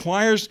and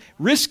requires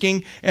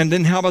risking. And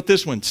then how about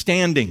this one?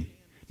 Standing.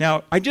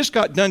 Now, I just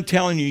got done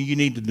telling you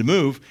needed to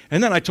move,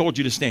 and then I told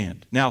you to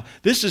stand. Now,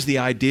 this is the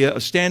idea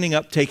of standing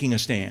up, taking a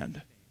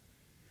stand.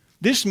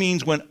 This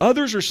means when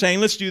others are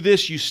saying, let's do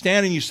this, you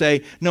stand and you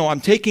say, no,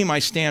 I'm taking my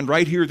stand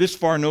right here, this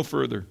far, no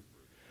further.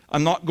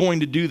 I'm not going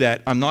to do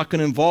that. I'm not going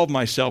to involve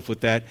myself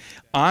with that.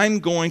 I'm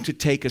going to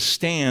take a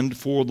stand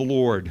for the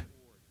Lord.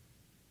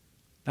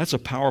 That's a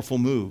powerful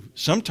move.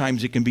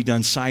 Sometimes it can be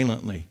done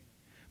silently,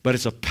 but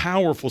it's a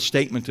powerful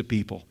statement to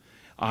people.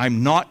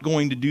 I'm not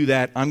going to do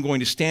that. I'm going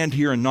to stand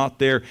here and not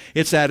there.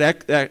 It's that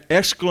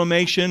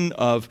exclamation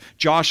of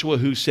Joshua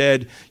who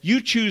said, you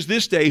choose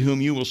this day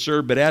whom you will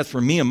serve, but as for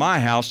me and my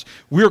house,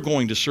 we're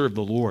going to serve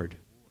the Lord.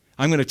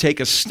 I'm going to take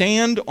a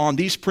stand on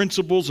these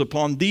principles,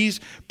 upon these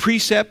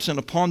precepts, and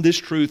upon this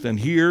truth, and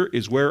here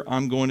is where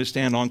I'm going to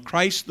stand. On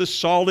Christ, the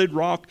solid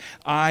rock,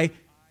 I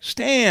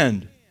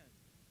stand.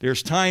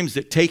 There's times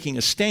that taking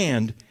a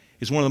stand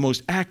is one of the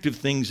most active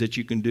things that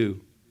you can do.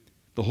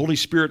 The Holy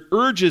Spirit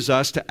urges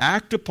us to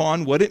act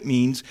upon what it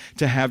means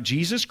to have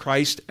Jesus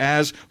Christ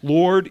as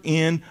Lord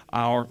in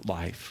our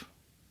life.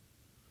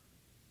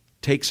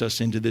 Takes us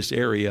into this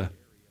area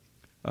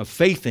of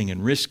faithing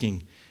and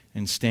risking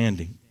and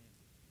standing.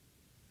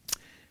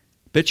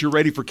 Bet you're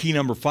ready for key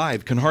number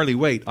 5. Can hardly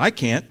wait. I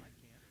can't.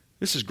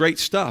 This is great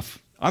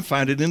stuff. I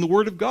find it in the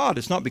Word of God.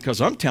 It's not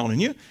because I'm telling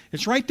you.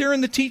 It's right there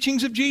in the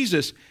teachings of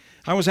Jesus.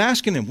 I was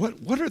asking him,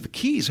 what are the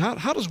keys?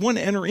 How does one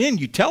enter in?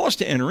 You tell us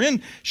to enter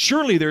in.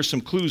 Surely there's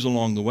some clues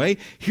along the way.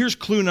 Here's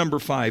clue number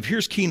 5.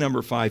 Here's key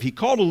number 5. He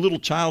called a little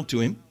child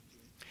to him,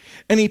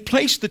 and he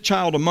placed the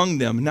child among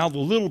them. Now the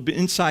little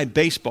inside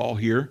baseball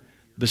here,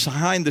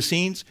 behind the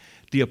scenes,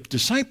 the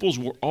disciples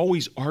were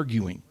always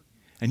arguing.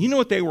 And you know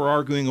what they were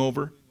arguing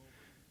over?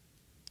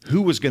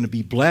 Who was going to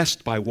be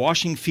blessed by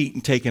washing feet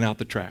and taking out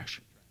the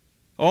trash?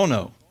 Oh,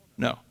 no.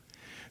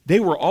 They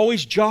were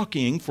always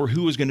jockeying for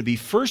who was going to be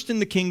first in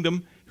the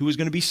kingdom, who was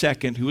going to be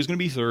second, who was going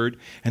to be third,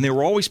 and they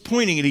were always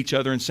pointing at each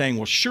other and saying,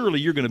 well, surely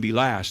you're going to be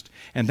last.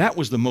 And that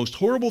was the most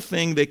horrible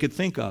thing they could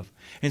think of.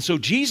 And so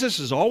Jesus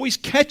is always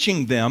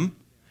catching them,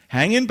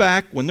 hanging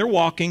back when they're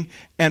walking,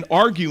 and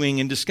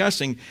arguing and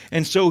discussing.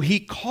 And so he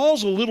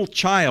calls a little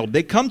child.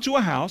 They come to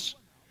a house,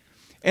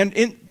 and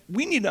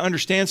we need to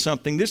understand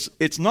something.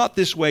 It's not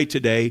this way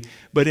today,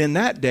 but in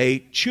that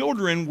day,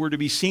 children were to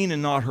be seen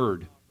and not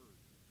heard.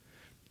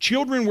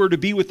 Children were to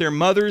be with their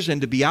mothers and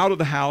to be out of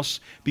the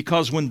house,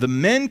 because when the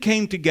men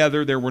came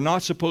together, there were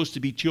not supposed to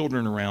be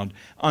children around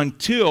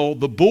until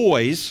the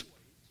boys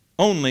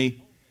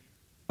only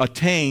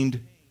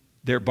attained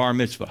their bar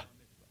mitzvah.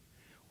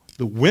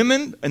 The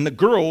women and the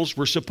girls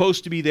were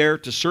supposed to be there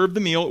to serve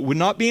the meal. It would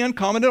not be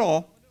uncommon at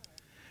all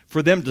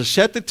for them to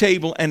set the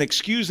table and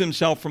excuse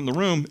themselves from the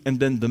room, and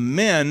then the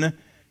men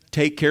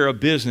take care of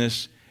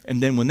business.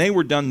 And then when they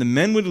were done, the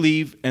men would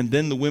leave, and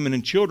then the women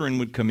and children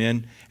would come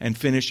in and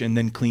finish and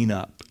then clean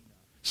up.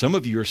 Some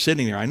of you are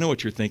sitting there. I know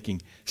what you're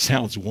thinking.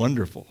 Sounds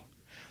wonderful.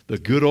 The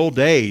good old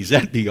days.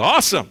 That'd be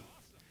awesome.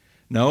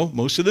 No,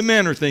 most of the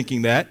men are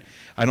thinking that.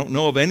 I don't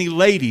know of any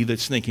lady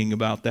that's thinking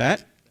about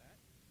that.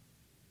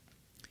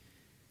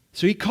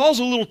 So he calls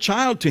a little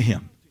child to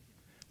him.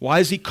 Why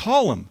does he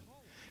call him?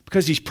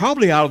 Because he's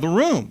probably out of the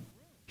room.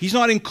 He's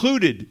not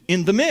included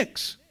in the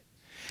mix.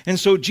 And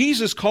so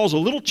Jesus calls a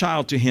little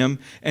child to him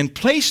and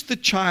placed the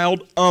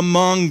child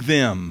among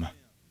them.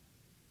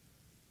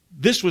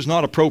 This was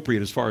not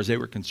appropriate as far as they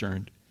were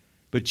concerned.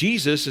 But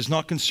Jesus is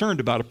not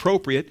concerned about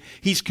appropriate.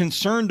 He's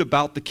concerned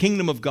about the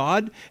kingdom of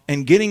God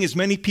and getting as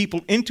many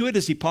people into it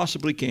as he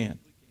possibly can.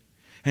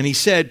 And he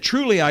said,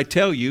 truly I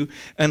tell you,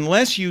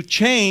 unless you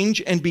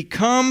change and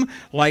become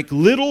like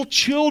little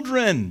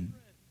children,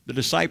 the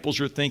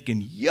disciples are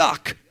thinking,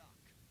 yuck,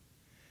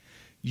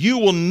 you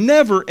will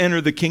never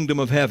enter the kingdom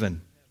of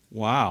heaven.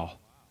 Wow,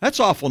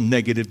 that's awful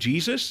negative,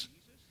 Jesus.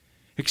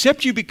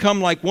 Except you become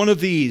like one of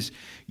these,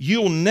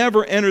 you'll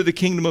never enter the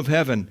kingdom of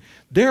heaven.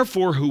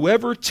 Therefore,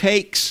 whoever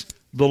takes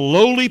the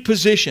lowly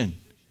position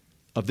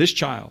of this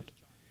child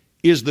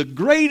is the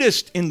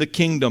greatest in the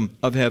kingdom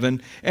of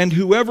heaven, and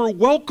whoever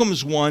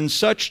welcomes one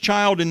such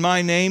child in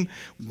my name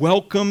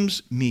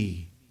welcomes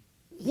me.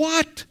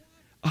 What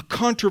a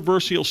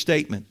controversial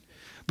statement.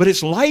 But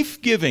it's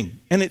life-giving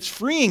and it's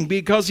freeing,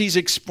 because he's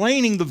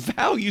explaining the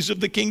values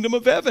of the kingdom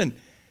of heaven.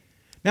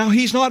 Now,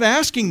 he's not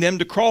asking them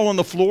to crawl on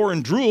the floor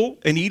and drool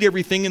and eat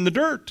everything in the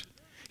dirt.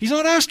 He's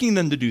not asking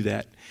them to do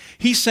that.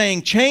 He's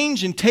saying,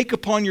 change and take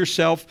upon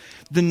yourself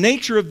the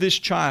nature of this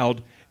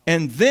child,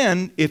 and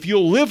then if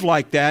you'll live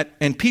like that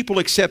and people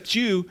accept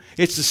you,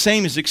 it's the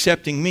same as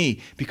accepting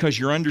me, because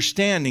you're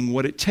understanding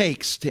what it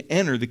takes to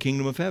enter the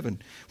kingdom of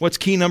heaven. What's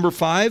key number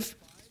 5?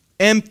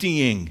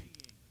 Emptying.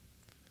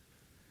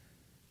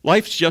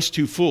 Life's just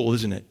too full,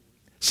 isn't it?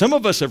 Some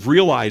of us have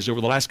realized over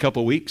the last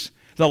couple of weeks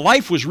that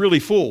life was really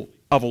full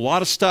of a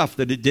lot of stuff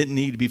that it didn't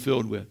need to be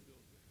filled with.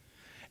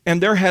 And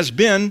there has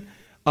been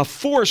a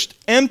forced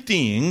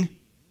emptying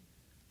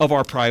of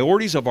our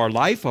priorities, of our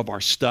life, of our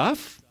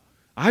stuff.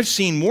 I've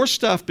seen more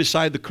stuff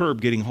beside the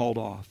curb getting hauled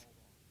off.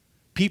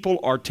 People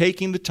are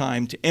taking the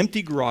time to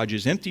empty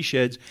garages, empty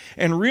sheds,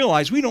 and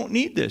realize we don't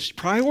need this.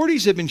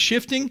 Priorities have been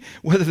shifting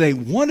whether they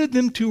wanted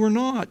them to or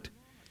not.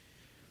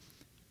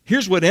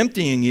 Here's what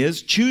emptying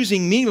is: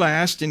 choosing me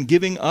last and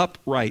giving up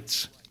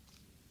rights.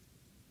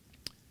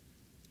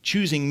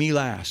 Choosing me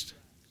last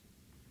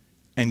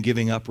and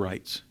giving up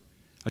rights.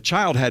 A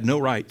child had no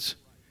rights.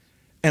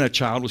 and a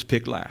child was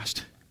picked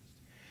last.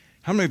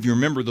 How many of you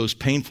remember those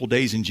painful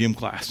days in gym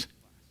class?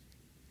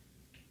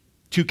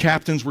 2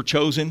 captains were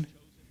chosen,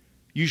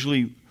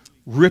 usually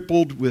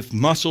rippled with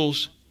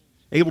muscles,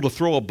 able to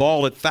throw a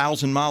ball at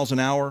 1,000 miles an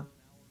hour,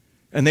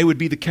 and they would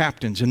be the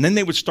captains, and then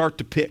they would start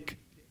to pick.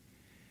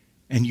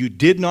 And you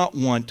did not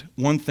want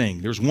one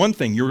thing. There's one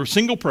thing, your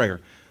single prayer.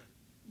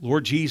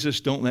 Lord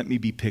Jesus, don't let me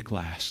be picked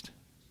last.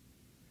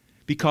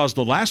 Because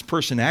the last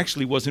person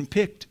actually wasn't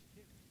picked.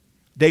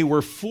 They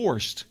were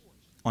forced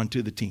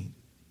onto the team.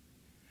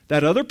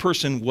 That other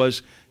person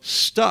was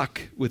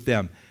stuck with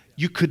them.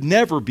 You could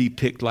never be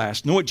picked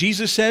last. Know what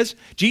Jesus says?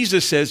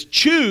 Jesus says,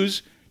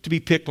 choose to be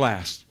picked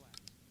last.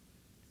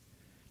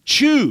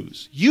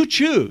 Choose. You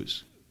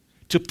choose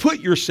to put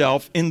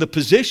yourself in the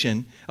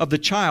position of the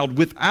child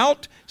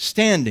without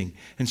standing.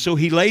 And so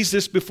he lays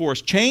this before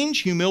us. Change,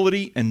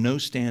 humility, and no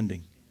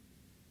standing.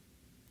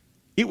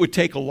 It would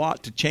take a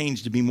lot to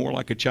change to be more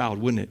like a child,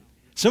 wouldn't it?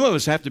 Some of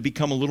us have to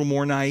become a little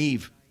more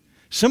naive.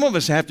 Some of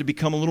us have to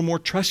become a little more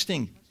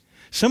trusting.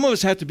 Some of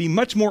us have to be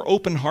much more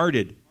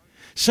open-hearted.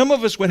 Some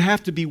of us would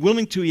have to be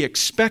willing to be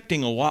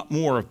expecting a lot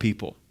more of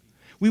people.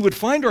 We would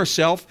find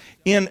ourselves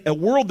in a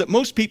world that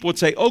most people would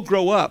say, oh,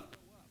 grow up.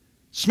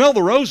 Smell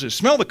the roses.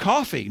 Smell the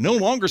coffee. No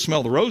longer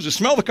smell the roses.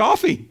 Smell the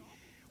coffee.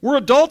 We're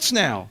adults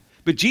now.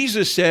 But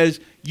Jesus says,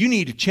 you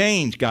need to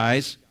change,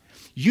 guys.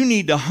 You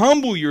need to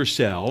humble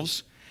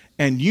yourselves,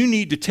 and you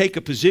need to take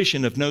a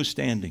position of no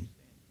standing.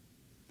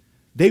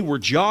 They were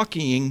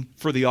jockeying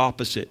for the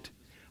opposite.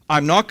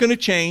 I'm not going to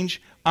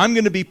change. I'm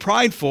going to be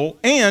prideful,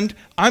 and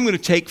I'm going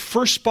to take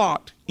first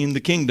spot in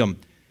the kingdom.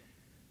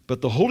 But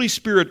the Holy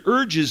Spirit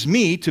urges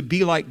me to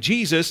be like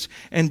Jesus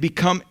and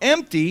become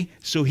empty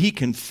so He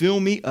can fill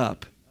me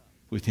up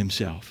with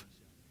Himself.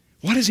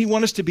 Why does He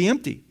want us to be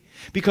empty?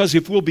 Because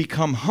if we'll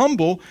become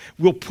humble,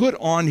 we'll put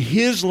on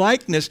His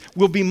likeness.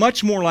 We'll be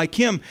much more like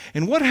Him.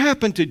 And what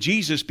happened to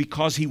Jesus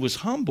because He was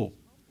humble?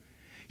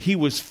 He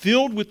was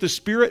filled with the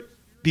Spirit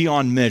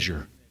beyond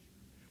measure.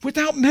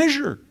 Without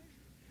measure.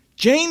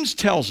 James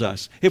tells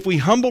us, if we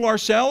humble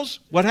ourselves,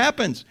 what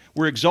happens?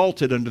 We're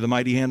exalted under the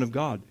mighty hand of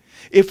God.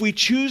 If we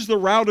choose the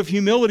route of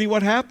humility,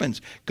 what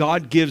happens?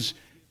 God gives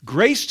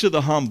grace to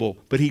the humble,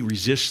 but He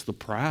resists the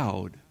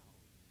proud.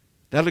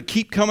 That'll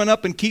keep coming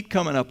up and keep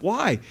coming up.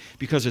 Why?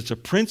 Because it's a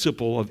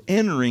principle of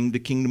entering the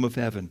kingdom of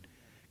heaven.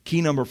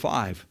 Key number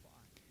 5,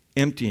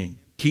 emptying.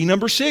 Key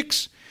number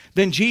 6,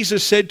 then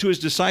Jesus said to His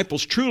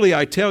disciples, truly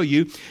I tell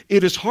you,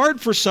 it is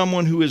hard for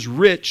someone who is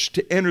rich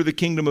to enter the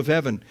kingdom of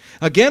heaven.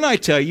 Again I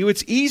tell you,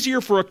 it's easier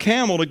for a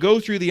camel to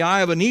go through the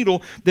eye of a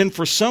needle than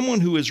for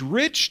someone who is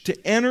rich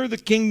to enter the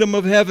kingdom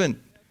of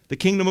heaven, the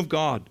kingdom of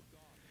God.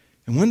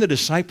 And when the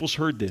disciples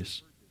heard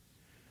this,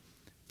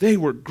 they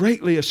were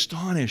greatly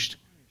astonished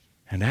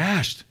and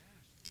asked,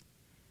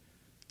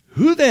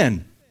 who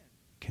then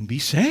can be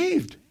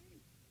saved?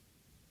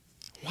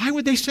 Why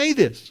would they say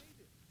this?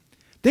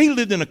 They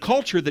lived in a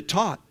culture that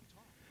taught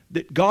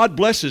that God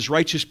blesses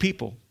righteous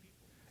people.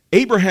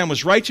 Abraham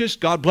was righteous,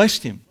 God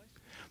blessed him.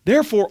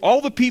 Therefore,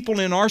 all the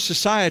people in our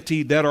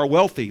society that are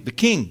wealthy, the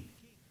king,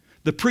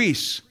 the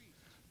priests,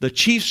 the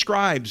chief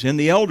scribes, and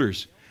the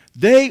elders,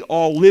 they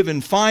all live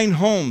in fine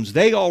homes.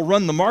 They all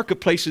run the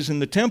marketplaces in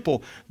the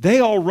temple. They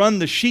all run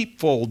the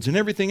sheepfolds and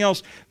everything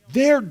else.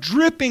 They're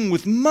dripping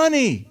with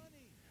money.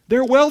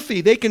 They're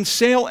wealthy. They can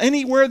sail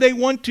anywhere they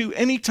want to,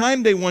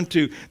 anytime they want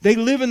to. They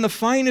live in the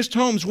finest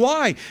homes.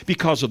 Why?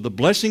 Because of the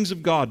blessings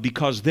of God,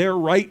 because they're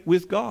right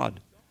with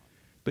God.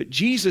 But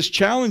Jesus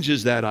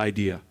challenges that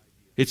idea.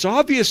 It's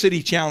obvious that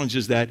He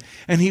challenges that.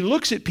 And He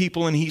looks at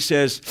people and He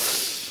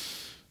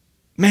says,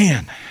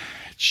 man,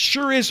 it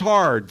sure is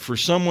hard for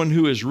someone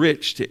who is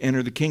rich to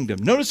enter the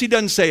kingdom. Notice He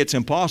doesn't say it's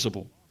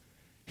impossible.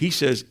 He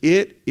says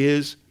it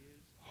is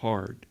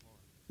hard.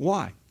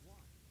 Why?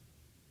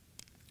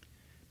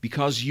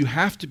 Because you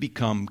have to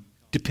become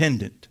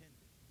dependent.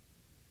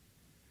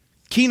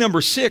 Key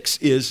number 6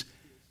 is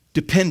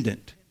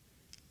dependent.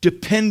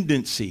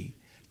 Dependency.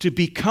 To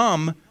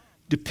become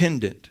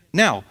dependent.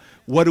 Now,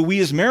 what do we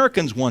as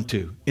Americans want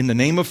to, in the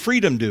name of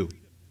freedom, do?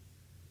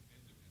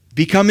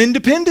 Become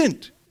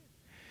independent.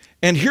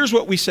 And here's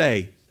what we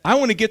say. I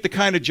want to get the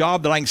kind of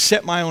job that I can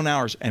set my own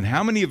hours. And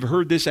how many have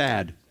heard this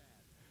ad?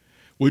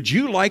 Would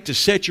you like to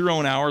set your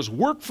own hours,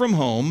 work from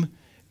home,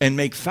 and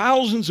make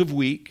thousands a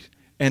week,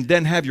 and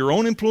then have your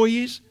own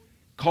employees,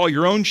 call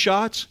your own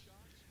shots?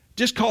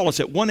 Just call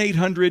us at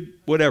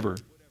 1-800-whatever,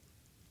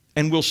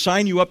 and we'll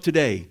sign you up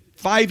today.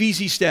 5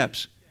 easy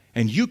steps.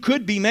 And you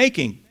could be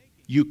making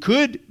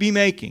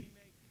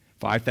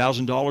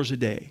 $5,000 a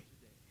day,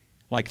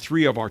 like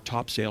 3 of our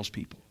top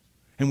salespeople.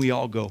 And we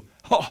all go,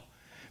 oh,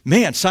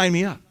 man, sign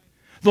me up.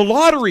 The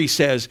lottery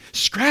says,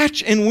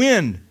 scratch and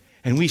win.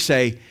 And we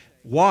say,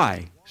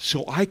 why?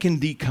 So I can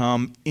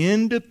become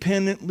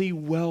independently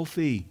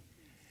wealthy.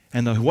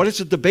 And what is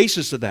the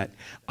basis of that?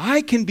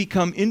 I can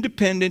become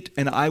independent,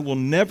 and I will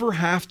never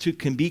have to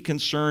be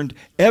concerned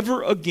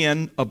ever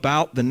again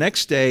about the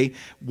next day,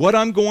 what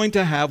I'm going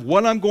to have,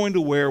 what I'm going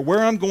to wear,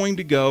 where I'm going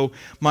to go.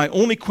 My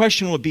only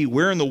question will be,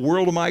 where in the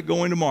world am I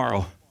going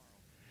tomorrow?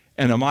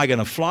 And am I going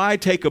to fly,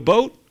 take a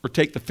boat, or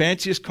take the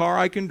fanciest car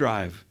I can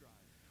drive?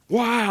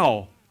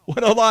 Wow,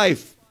 what a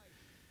life.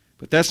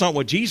 But that's not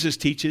what Jesus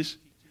teaches.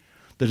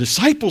 The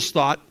disciples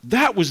thought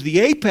that was the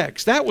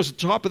apex. That was the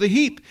top of the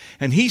heap.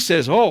 And he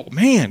says, oh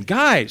man,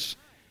 guys,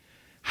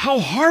 how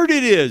hard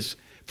it is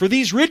for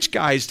these rich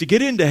guys to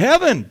get into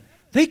heaven.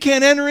 They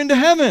can't enter into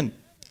heaven.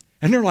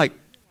 And they're like,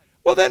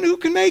 well, then who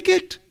can make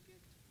it?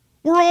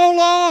 We're all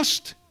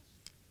lost.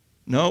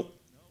 No.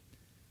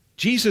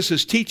 Jesus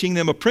is teaching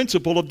them a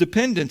principle of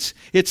dependence.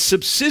 It's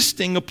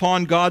subsisting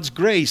upon God's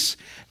grace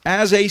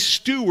as a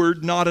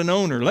steward, not an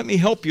owner. Let me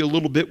help you a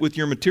little bit with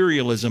your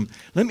materialism.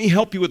 Let me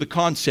help you with a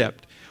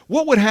concept.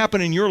 What would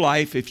happen in your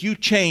life if you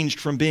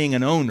changed from being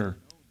an owner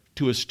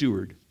to a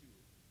steward?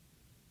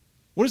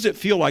 What does it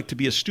feel like to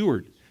be a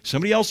steward?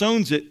 Somebody else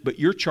owns it, but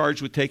you're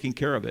charged with taking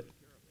care of it.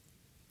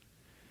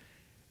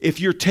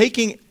 If you're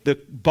taking the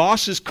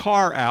boss's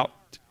car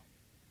out,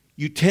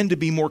 you tend to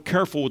be more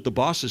careful with the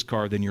boss's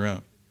car than your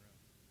own.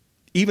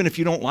 Even if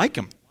you don't like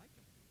him.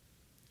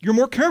 You're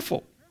more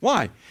careful.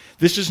 Why?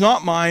 This is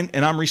not mine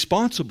and I'm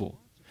responsible.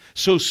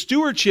 So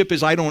stewardship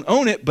is I don't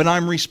own it, but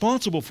I'm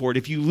responsible for it.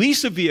 If you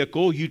lease a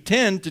vehicle, you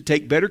tend to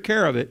take better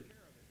care of it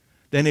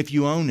than if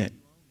you own it.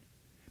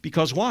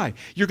 Because why?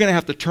 You're going to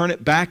have to turn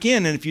it back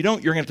in, and if you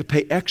don't, you're going to have to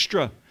pay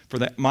extra for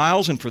that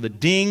miles and for the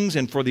dings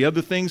and for the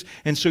other things.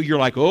 And so you're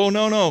like, oh,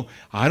 no,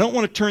 I don't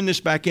want to turn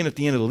this back in at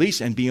the end of the lease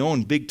and be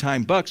owed big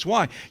time bucks.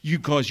 Why?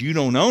 Because you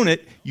don't own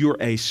it, you're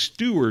a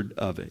steward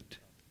of it.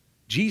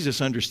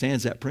 Jesus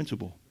understands that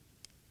principle.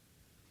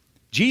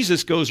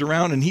 Jesus goes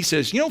around and he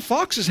says,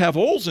 foxes have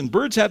holes and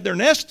birds have their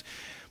nest,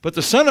 but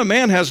the Son of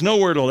Man has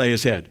nowhere to lay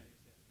his head.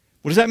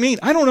 What does that mean?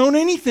 I don't own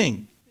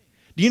anything.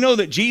 Do you know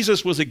that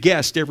Jesus was a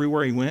guest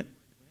everywhere he went?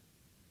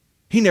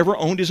 He never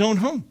owned his own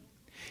home.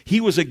 He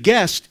was a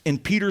guest in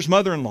Peter's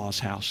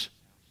mother-in-law's house.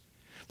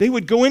 They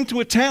would go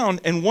into a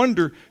town and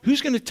wonder,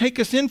 who's going to take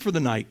us in for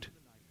the night?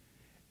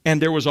 And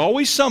there was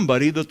always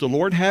somebody that the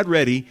Lord had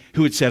ready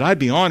who had said, I'd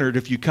be honored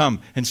if you come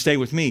and stay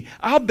with me.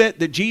 I'll bet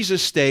that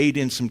Jesus stayed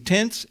in some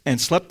tents and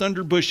slept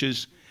under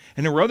bushes.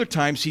 And there were other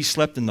times he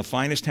slept in the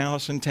finest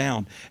house in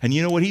town. And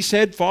you know what he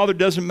said? Father,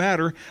 doesn't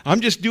matter.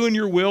 I'm just doing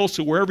your will,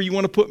 so wherever you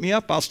want to put me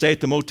up, I'll stay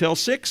at the Motel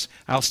 6.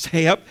 I'll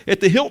stay up at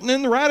the Hilton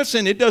in the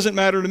Radisson. It doesn't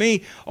matter to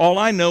me. All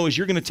I know is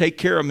you're going to take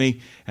care of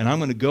me, and I'm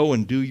going to go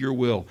and do your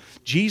will.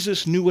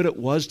 Jesus knew what it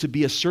was to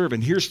be a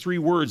servant. Here's 3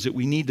 words that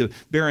we need to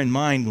bear in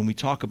mind when we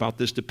talk about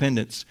this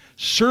dependence.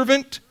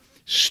 Servant,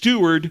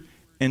 steward,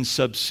 and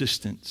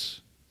subsistence.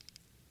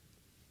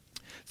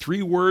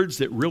 3 words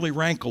that really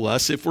rankle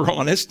us, if we're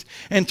honest,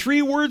 and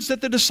 3 words that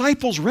the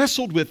disciples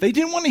wrestled with. They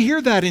didn't want to hear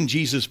that in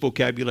Jesus'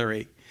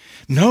 vocabulary.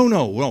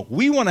 No.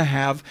 We want to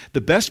have the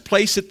best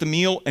place at the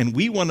meal, and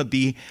we want to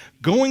be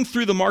going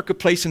through the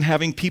marketplace and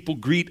having people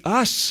greet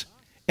us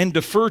and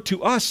defer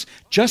to us,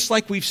 just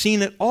like we've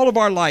seen it all of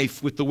our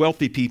life with the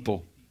wealthy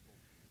people.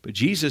 But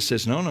Jesus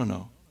says,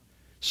 no.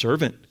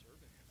 Servant.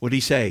 What did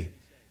he say?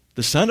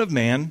 The Son of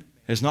Man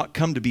has not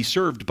come to be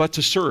served, but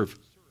to serve,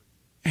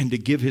 and to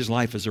give his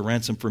life as a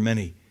ransom for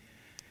many.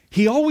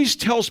 He always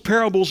tells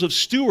parables of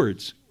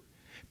stewards,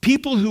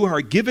 people who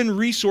are given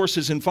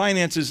resources and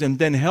finances and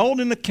then held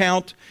in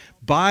account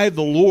by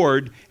the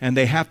Lord, and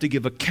they have to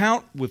give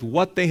account with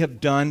what they have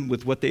done,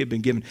 with what they have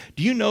been given.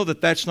 Do you know that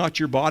that's not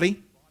your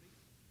body?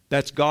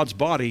 That's God's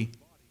body,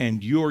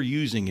 and you're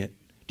using it.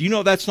 Do you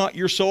know that's not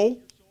your soul?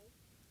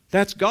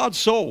 That's God's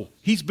soul.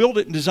 He's built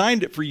it and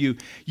designed it for you.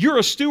 You're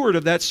a steward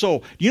of that soul.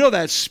 Do you know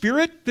that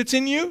spirit that's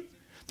in you?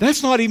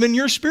 That's not even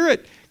your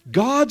spirit.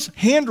 God's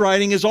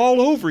handwriting is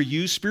all over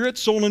you, spirit,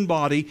 soul, and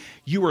body.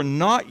 You are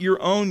not your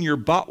own. You're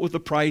bought with a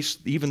price,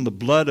 even the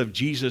blood of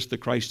Jesus, the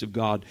Christ of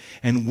God.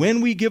 And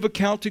when we give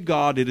account to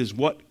God, it is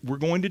what we're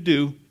going to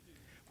do.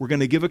 We're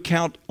going to give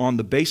account on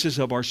the basis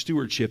of our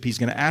stewardship. He's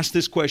going to ask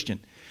this question.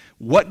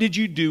 What did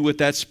you do with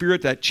that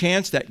spirit, that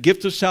chance, that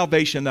gift of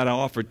salvation that I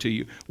offered to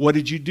you? What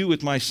did you do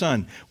with my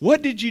son?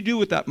 What did you do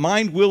with that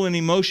mind, will, and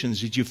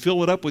emotions? Did you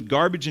fill it up with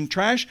garbage and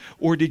trash?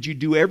 Or did you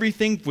do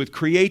everything with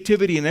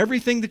creativity and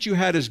everything that you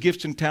had as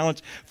gifts and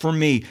talents for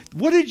me?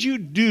 What did you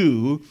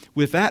do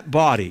with that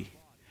body?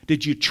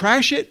 Did you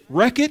trash it,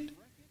 wreck it,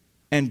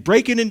 and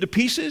break it into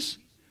pieces?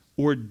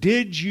 Or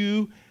did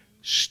you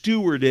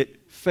steward it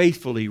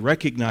faithfully,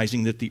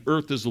 recognizing that the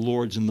earth is the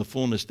Lord's and the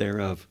fullness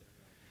thereof?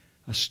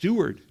 A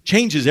steward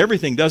changes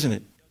everything, doesn't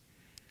it?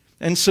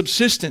 And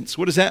subsistence,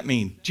 what does that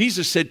mean?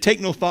 Jesus said,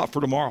 take no thought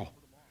for tomorrow.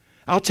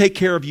 I'll take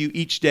care of you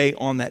each day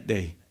on that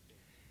day.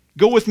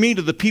 Go with me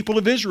to the people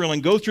of Israel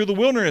and go through the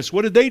wilderness.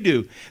 What did they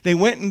do? They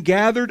went and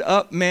gathered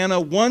up manna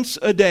once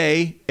a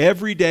day,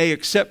 every day,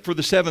 except for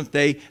the 7th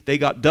day. They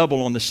got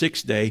double on the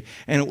 6th day.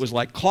 And it was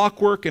like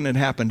clockwork, and it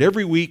happened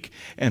every week.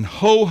 And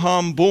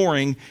ho-hum,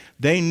 boring.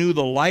 They knew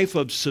the life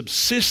of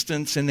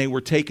subsistence, and they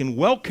were taken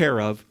well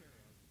care of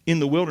in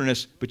the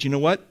wilderness. But you know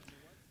what?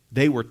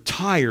 They were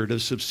tired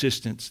of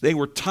subsistence. They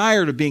were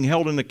tired of being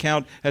held in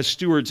account as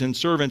stewards and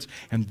servants,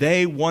 and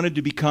they wanted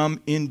to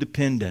become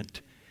independent.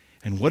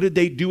 And what did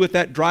they do with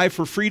that drive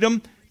for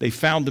freedom? They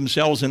found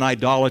themselves in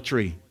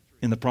idolatry.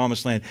 in the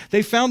promised land.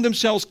 They found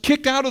themselves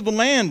kicked out of the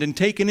land and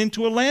taken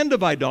into a land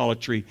of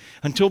idolatry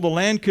until the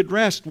land could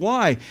rest.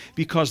 Why?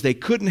 Because they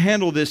couldn't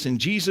handle this. And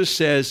Jesus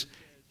says,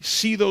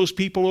 see those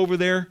people over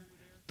there?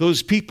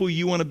 Those people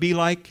you want to be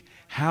like?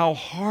 How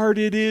hard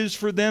it is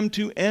for them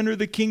to enter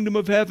the kingdom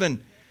of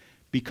heaven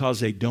because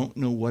they don't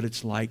know what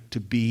it's like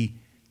to be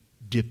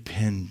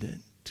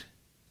dependent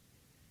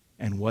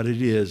and what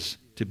it is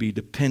to be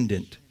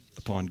dependent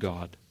upon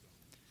God.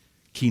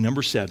 Key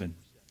number 7.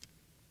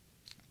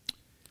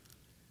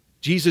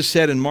 Jesus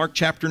said in Mark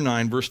chapter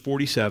 9, verse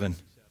 47.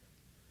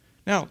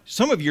 Now,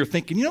 some of you are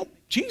thinking,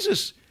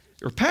 Jesus,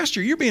 or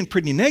Pastor, you're being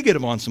pretty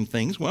negative on some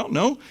things. Well,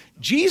 no,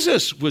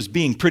 Jesus was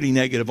being pretty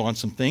negative on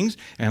some things,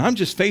 and I'm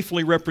just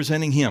faithfully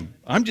representing him.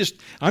 I'm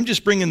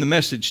just bringing the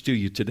message to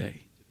you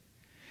today.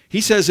 He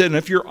says that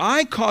if your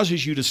eye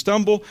causes you to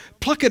stumble,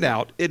 pluck it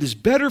out. It is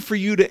better for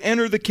you to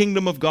enter the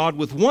kingdom of God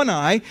with one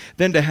eye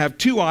than to have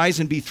two eyes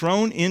and be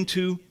thrown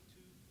into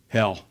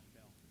hell.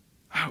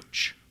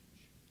 Ouch.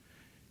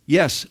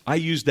 Yes, I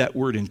use that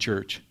word in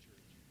church.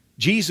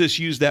 Jesus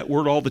used that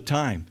word all the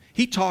time.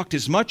 He talked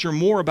as much or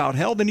more about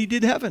hell than he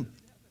did heaven.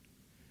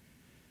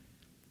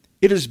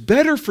 It is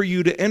better for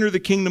you to enter the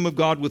kingdom of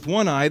God with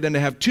one eye than to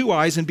have two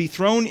eyes and be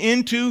thrown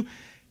into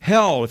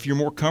hell. If you're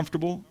more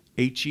comfortable,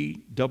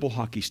 H-E double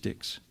hockey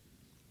sticks.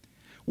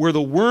 Where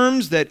the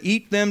worms that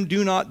eat them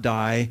do not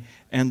die,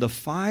 and the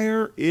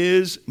fire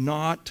is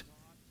not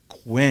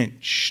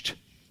quenched.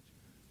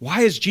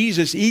 Why is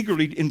Jesus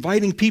eagerly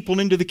inviting people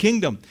into the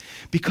kingdom?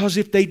 Because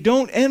if they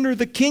don't enter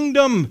the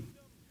kingdom,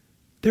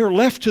 they're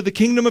left to the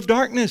kingdom of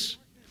darkness.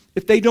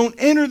 If they don't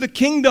enter the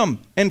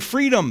kingdom and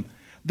freedom,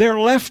 they're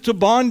left to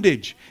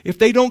bondage. If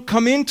they don't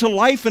come into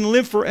life and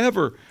live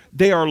forever,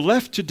 they are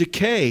left to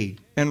decay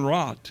and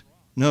rot.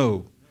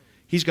 No,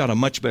 he's got a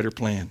much better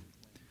plan.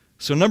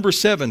 So number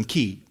 7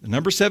 key, the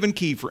number 7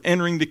 key for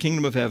entering the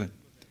kingdom of heaven,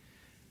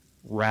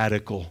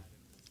 radical.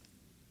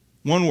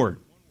 One word.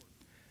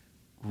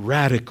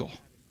 Radical.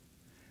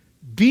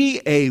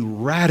 Be a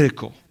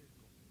radical.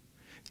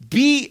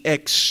 Be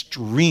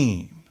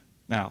extreme.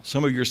 Now,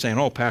 some of you are saying,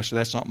 oh, Pastor,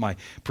 that's not my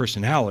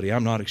personality.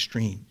 I'm not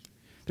extreme.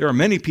 There are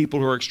many people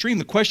who are extreme.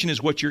 The question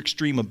is what you're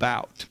extreme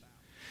about,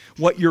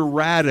 what you're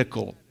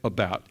radical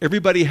about.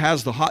 Everybody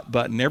has the hot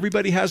button.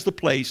 Everybody has the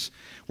place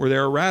where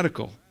they're a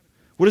radical.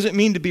 What does it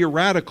mean to be a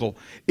radical?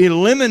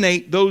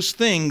 Eliminate those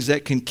things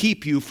that can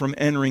keep you from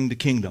entering the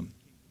kingdom.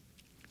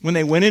 When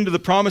they went into the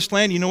promised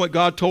land, you know what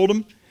God told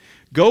them?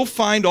 Go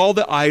find all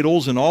the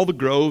idols and all the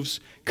groves,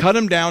 cut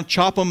them down,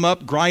 chop them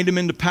up, grind them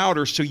into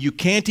powder so you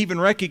can't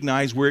even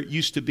recognize where it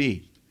used to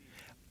be.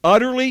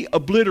 Utterly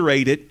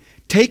obliterate it,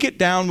 take it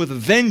down with a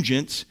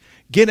vengeance,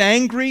 get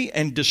angry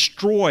and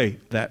destroy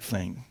that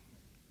thing.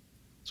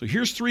 So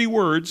here's 3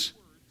 words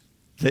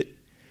that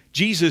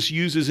Jesus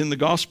uses in the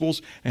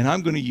Gospels and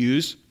I'm going to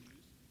use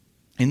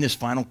in this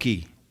final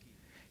key.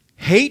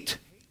 Hate,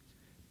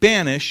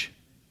 banish,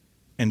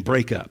 and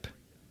break up.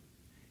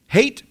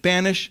 Hate,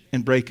 banish,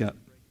 and break up.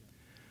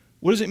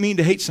 What does it mean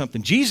to hate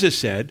something? Jesus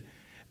said,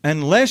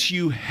 unless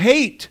you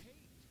hate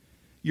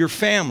your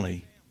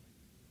family,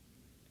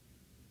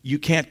 you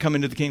can't come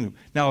into the kingdom.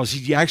 Now, is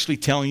he actually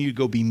telling you to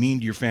go be mean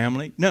to your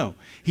family? No.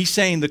 He's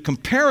saying the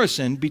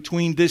comparison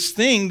between this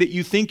thing that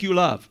you think you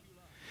love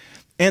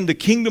and the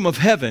kingdom of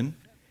heaven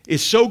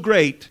is so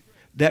great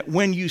that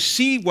when you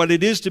see what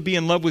it is to be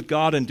in love with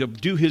God and to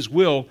do his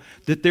will,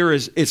 that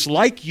it's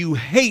like you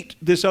hate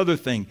this other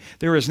thing.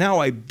 There is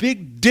now a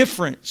big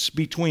difference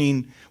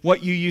between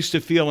what you used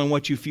to feel and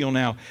what you feel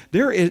now.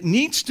 There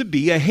needs to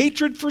be a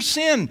hatred for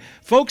sin.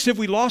 Folks, have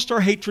we lost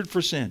our hatred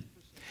for sin?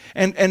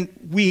 And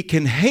we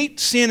can hate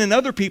sin in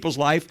other people's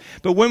life,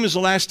 but when was the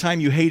last time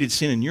you hated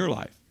sin in your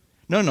life?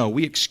 No,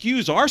 we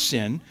excuse our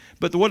sin,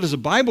 but what does the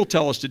Bible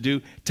tell us to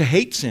do? To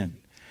hate sin.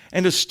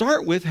 And to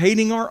start with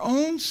hating our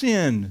own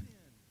sin.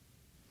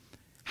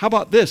 How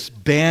about this?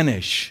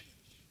 Banish.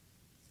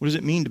 What does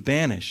it mean to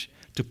banish?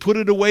 To put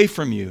it away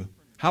from you.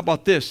 How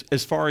about this?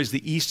 As far as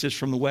the east is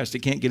from the west. It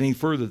can't get any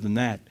further than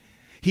that.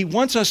 He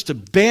wants us to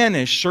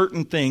banish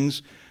certain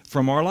things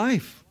from our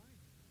life.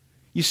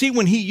 You see,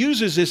 when he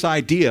uses this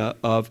idea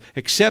of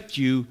except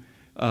you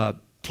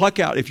pluck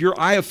out, if your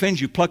eye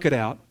offends you, pluck it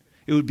out.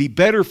 It would be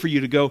better for you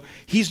to go.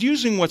 He's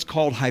using what's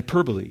called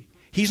hyperbole.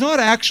 He's not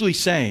actually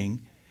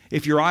saying,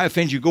 if your eye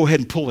offends you, go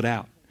ahead and pull it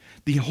out.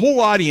 The whole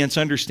audience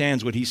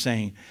understands what he's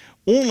saying.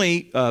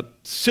 Only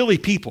silly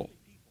people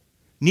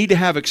need to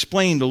have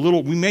explained a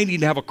little. We may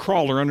need to have a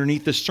crawler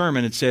underneath this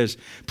sermon that says,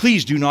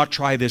 please do not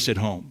try this at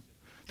home.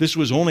 This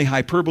was only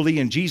hyperbole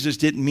and Jesus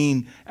didn't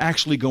mean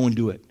actually go and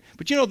do it.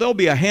 But there'll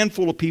be a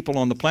handful of people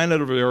on the planet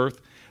of the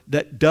earth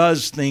that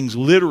does things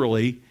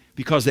literally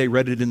because they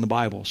read it in the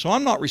Bible. So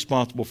I'm not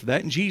responsible for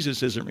that and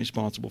Jesus isn't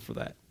responsible for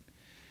that.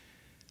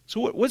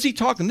 So what's he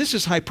talking? This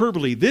is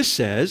hyperbole. This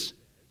says,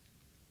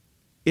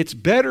 it's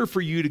better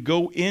for you to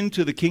go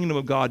into the kingdom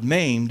of God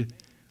maimed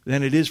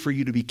than it is for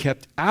you to be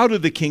kept out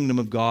of the kingdom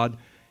of God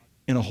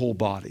in a whole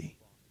body.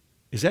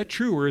 Is that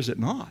true or is it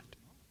not?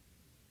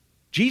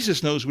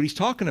 Jesus knows what he's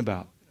talking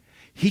about.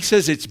 He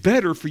says it's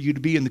better for you to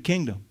be in the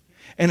kingdom.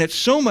 And it's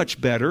so much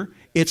better,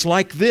 it's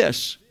like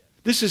this.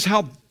 This is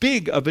how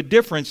big of a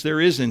difference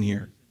there is in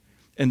here.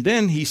 And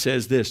then he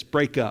says this,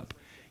 break up.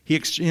 He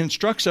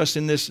instructs us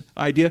in this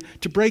idea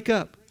to break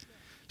up.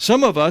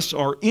 Some of us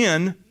are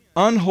in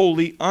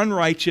unholy,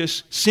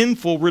 unrighteous,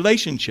 sinful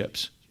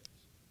relationships.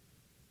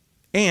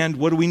 And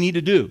what do we need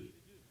to do?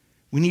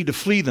 We need to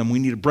flee them. We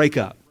need to break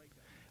up.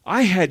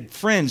 I had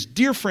friends,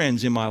 dear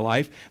friends in my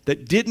life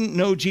that didn't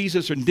know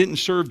Jesus or didn't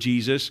serve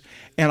Jesus,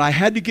 and I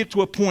had to get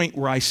to a point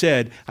where I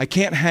said, I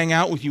can't hang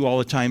out with you all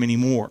the time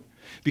anymore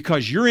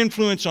because your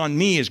influence on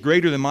me is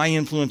greater than my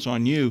influence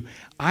on you.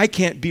 I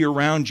can't be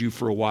around you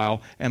for a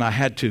while, and I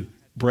had to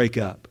break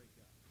up.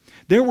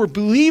 There were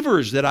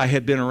believers that I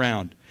had been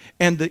around,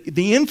 and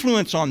the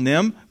influence on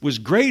them was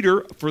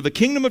greater for the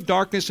kingdom of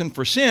darkness and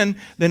for sin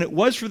than it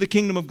was for the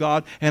kingdom of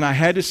God. And I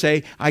had to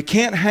say, I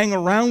can't hang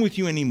around with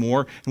you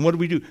anymore. And what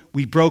do?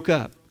 We broke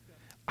up.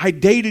 I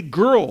dated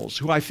girls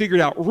who I figured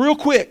out real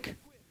quick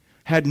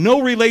had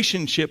no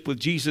relationship with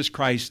Jesus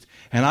Christ.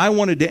 And I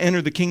wanted to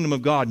enter the kingdom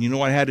of God. And you know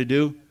what I had to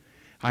do?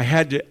 I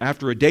had to,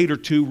 after a date or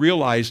two,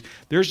 realize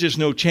there's just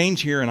no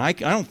change here. And I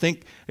don't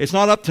think, it's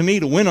not up to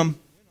me to win them.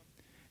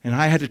 And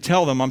I had to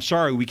tell them, I'm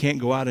sorry, we can't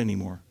go out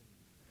anymore.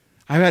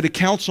 I had to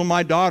counsel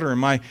my daughter and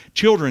my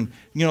children,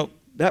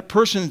 that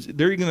person,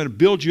 they're going to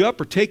build you up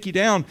or take you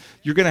down.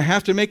 You're going to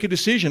have to make a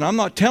decision. I'm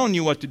not telling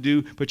you what to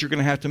do, but you're going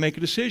to have to make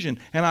a decision.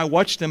 And I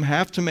watched them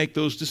have to make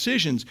those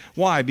decisions.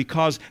 Why?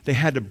 Because they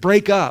had to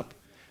break up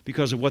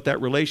because of what that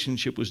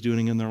relationship was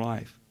doing in their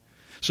life.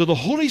 So the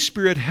Holy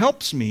Spirit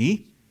helps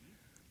me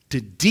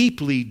to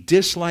deeply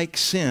dislike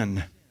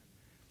sin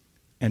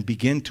and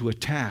begin to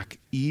attack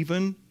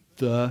even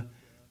the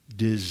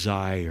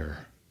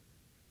desire.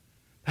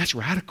 That's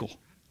radical.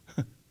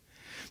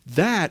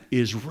 That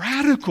is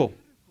radical.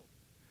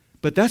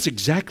 But that's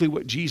exactly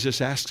what Jesus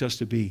asks us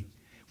to be.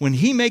 When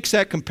he makes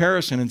that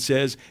comparison and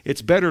says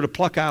it's better to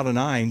pluck out an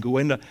eye and go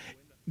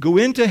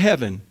into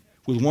heaven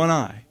with one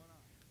eye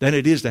than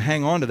it is to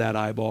hang on to that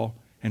eyeball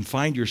and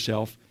find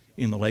yourself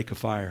in the lake of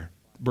fire,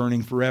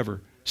 burning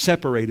forever,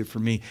 separated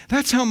from me.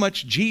 That's how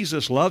much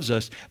Jesus loves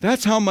us.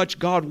 That's how much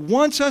God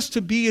wants us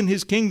to be in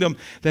his kingdom,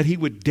 that he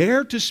would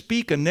dare to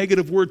speak a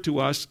negative word to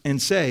us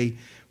and say,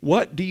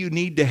 what do you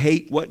need to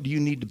hate? What do you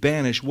need to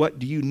banish? What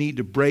do you need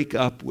to break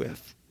up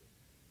with?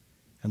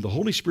 And the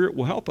Holy Spirit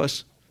will help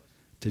us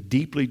to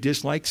deeply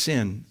dislike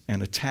sin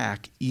and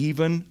attack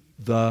even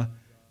the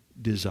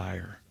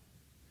desire.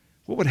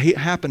 What would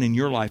happen in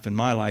your life and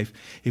my life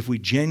if we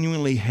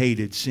genuinely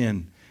hated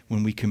sin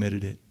when we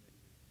committed it?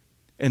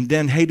 And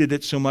then hated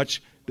it so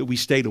much that we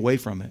stayed away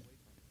from it.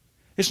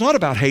 It's not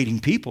about hating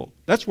people.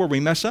 That's where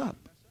we mess up.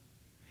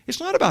 It's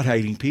not about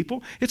hating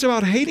people. It's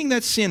about hating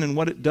that sin and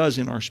what it does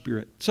in our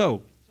spirit.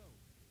 So,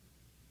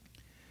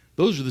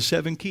 those are the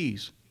 7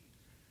 keys.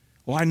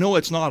 Well, I know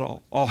it's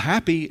not all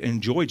happy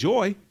and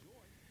joy,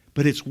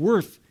 but it's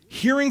worth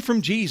hearing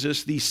from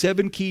Jesus these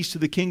 7 keys to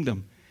the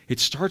kingdom. It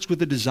starts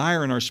with a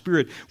desire in our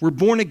spirit. We're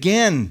born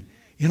again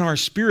in our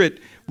spirit.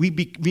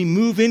 We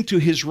move into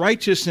his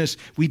righteousness.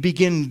 We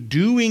begin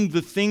doing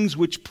the things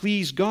which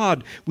please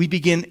God. We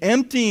begin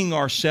emptying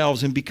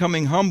ourselves and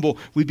becoming humble.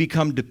 We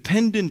become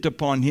dependent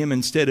upon him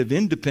instead of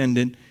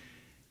independent.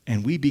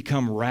 And we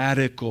become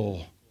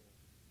radical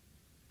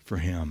for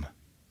him.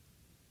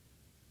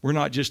 We're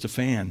not just a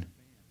fan.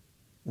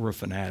 We're a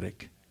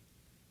fanatic.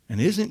 And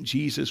isn't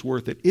Jesus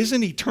worth it?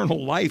 Isn't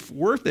eternal life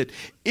worth it?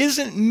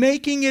 Isn't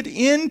making it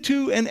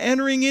into and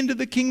entering into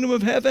the kingdom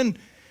of heaven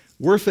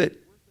worth it?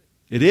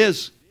 It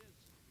is.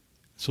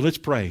 So let's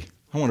pray.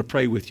 I want to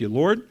pray with you.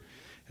 Lord,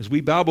 as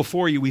we bow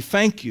before you, we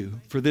thank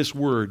you for this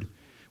word.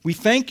 We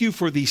thank you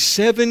for these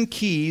 7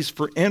 keys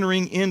for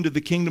entering into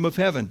the kingdom of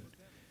heaven.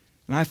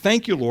 And I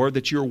thank you, Lord,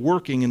 that you're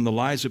working in the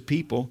lives of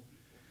people.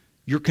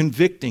 You're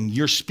convicting.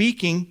 You're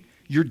speaking.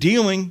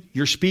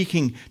 You're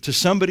speaking to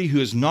somebody who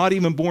is not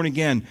even born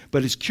again,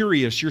 but is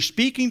curious. You're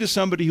speaking to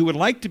somebody who would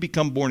like to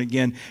become born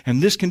again, and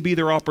this can be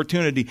their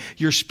opportunity.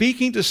 You're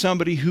speaking to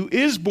somebody who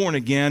is born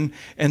again,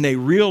 and they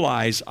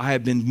realize, I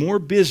have been more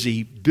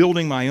busy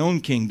building my own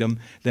kingdom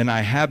than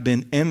I have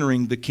been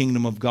entering the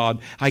kingdom of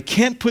God. I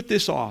can't put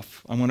this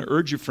off. I want to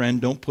urge you,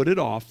 friend, don't put it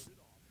off.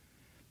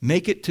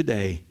 Make it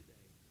today.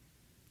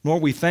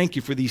 Lord, we thank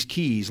you for these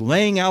keys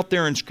laying out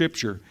there in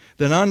Scripture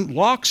that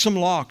unlock some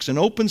locks and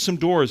open some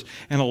doors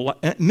and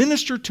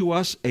minister to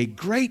us a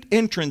great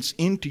entrance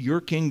into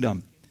your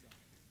kingdom.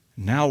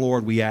 Now,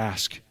 Lord, we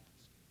ask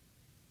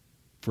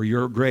for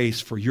your grace,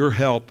 for your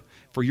help,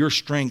 for your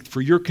strength,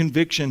 for your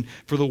conviction,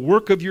 for the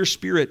work of your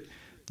Spirit,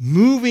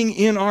 moving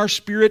in our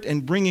spirit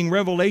and bringing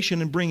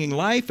revelation and bringing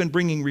life and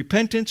bringing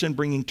repentance and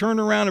bringing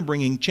turnaround and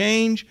bringing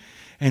change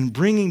and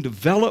bringing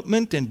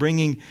development and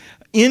bringing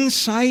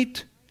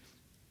insight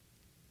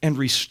and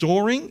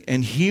restoring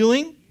and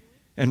healing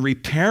and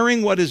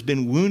repairing what has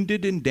been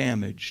wounded and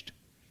damaged.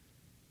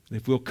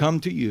 If we'll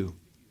come to you,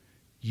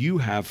 you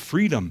have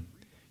freedom,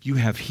 you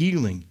have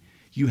healing,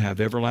 you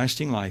have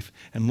everlasting life.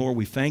 And Lord,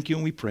 we thank you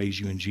and we praise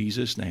you in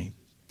Jesus' name.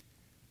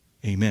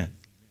 Amen.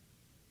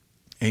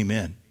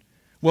 Amen.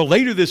 Well,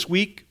 later this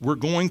week, we're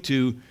going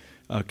to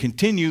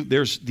continue.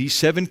 There's these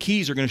 7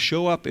 keys are going to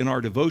show up in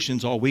our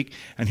devotions all week.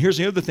 And here's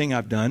the other thing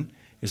I've done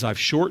is I've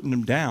shortened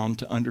them down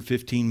to under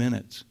 15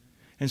 minutes.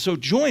 And so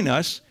join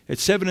us at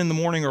 7 in the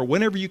morning or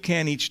whenever you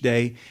can each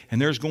day, and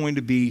there's going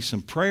to be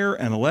some prayer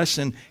and a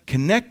lesson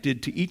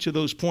connected to each of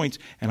those points,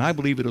 and I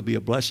believe it'll be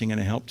a blessing and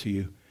a help to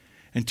you.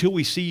 Until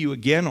we see you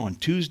again on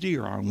Tuesday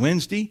or on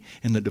Wednesday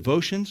in the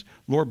devotions,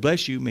 Lord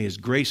bless you. May His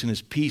grace and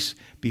His peace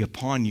be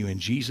upon you in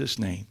Jesus'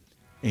 name.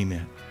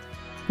 Amen.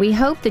 We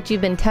hope that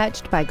you've been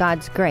touched by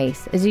God's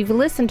grace as you've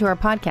listened to our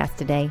podcast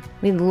today.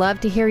 We'd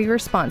love to hear your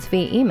response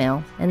via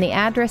email, and the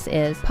address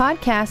is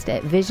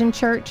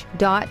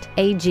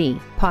podcast@visionchurch.ag,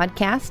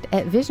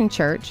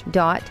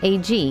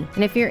 podcast@visionchurch.ag.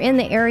 And if you're in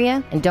the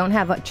area and don't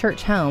have a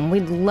church home,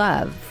 we'd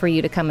love for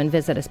you to come and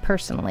visit us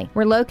personally.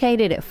 We're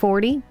located at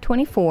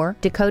 4024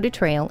 Dakota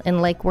Trail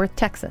in Lake Worth,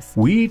 Texas.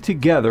 We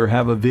together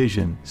have a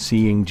vision,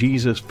 seeing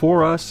Jesus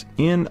for us,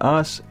 in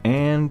us,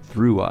 and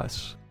through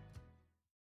us.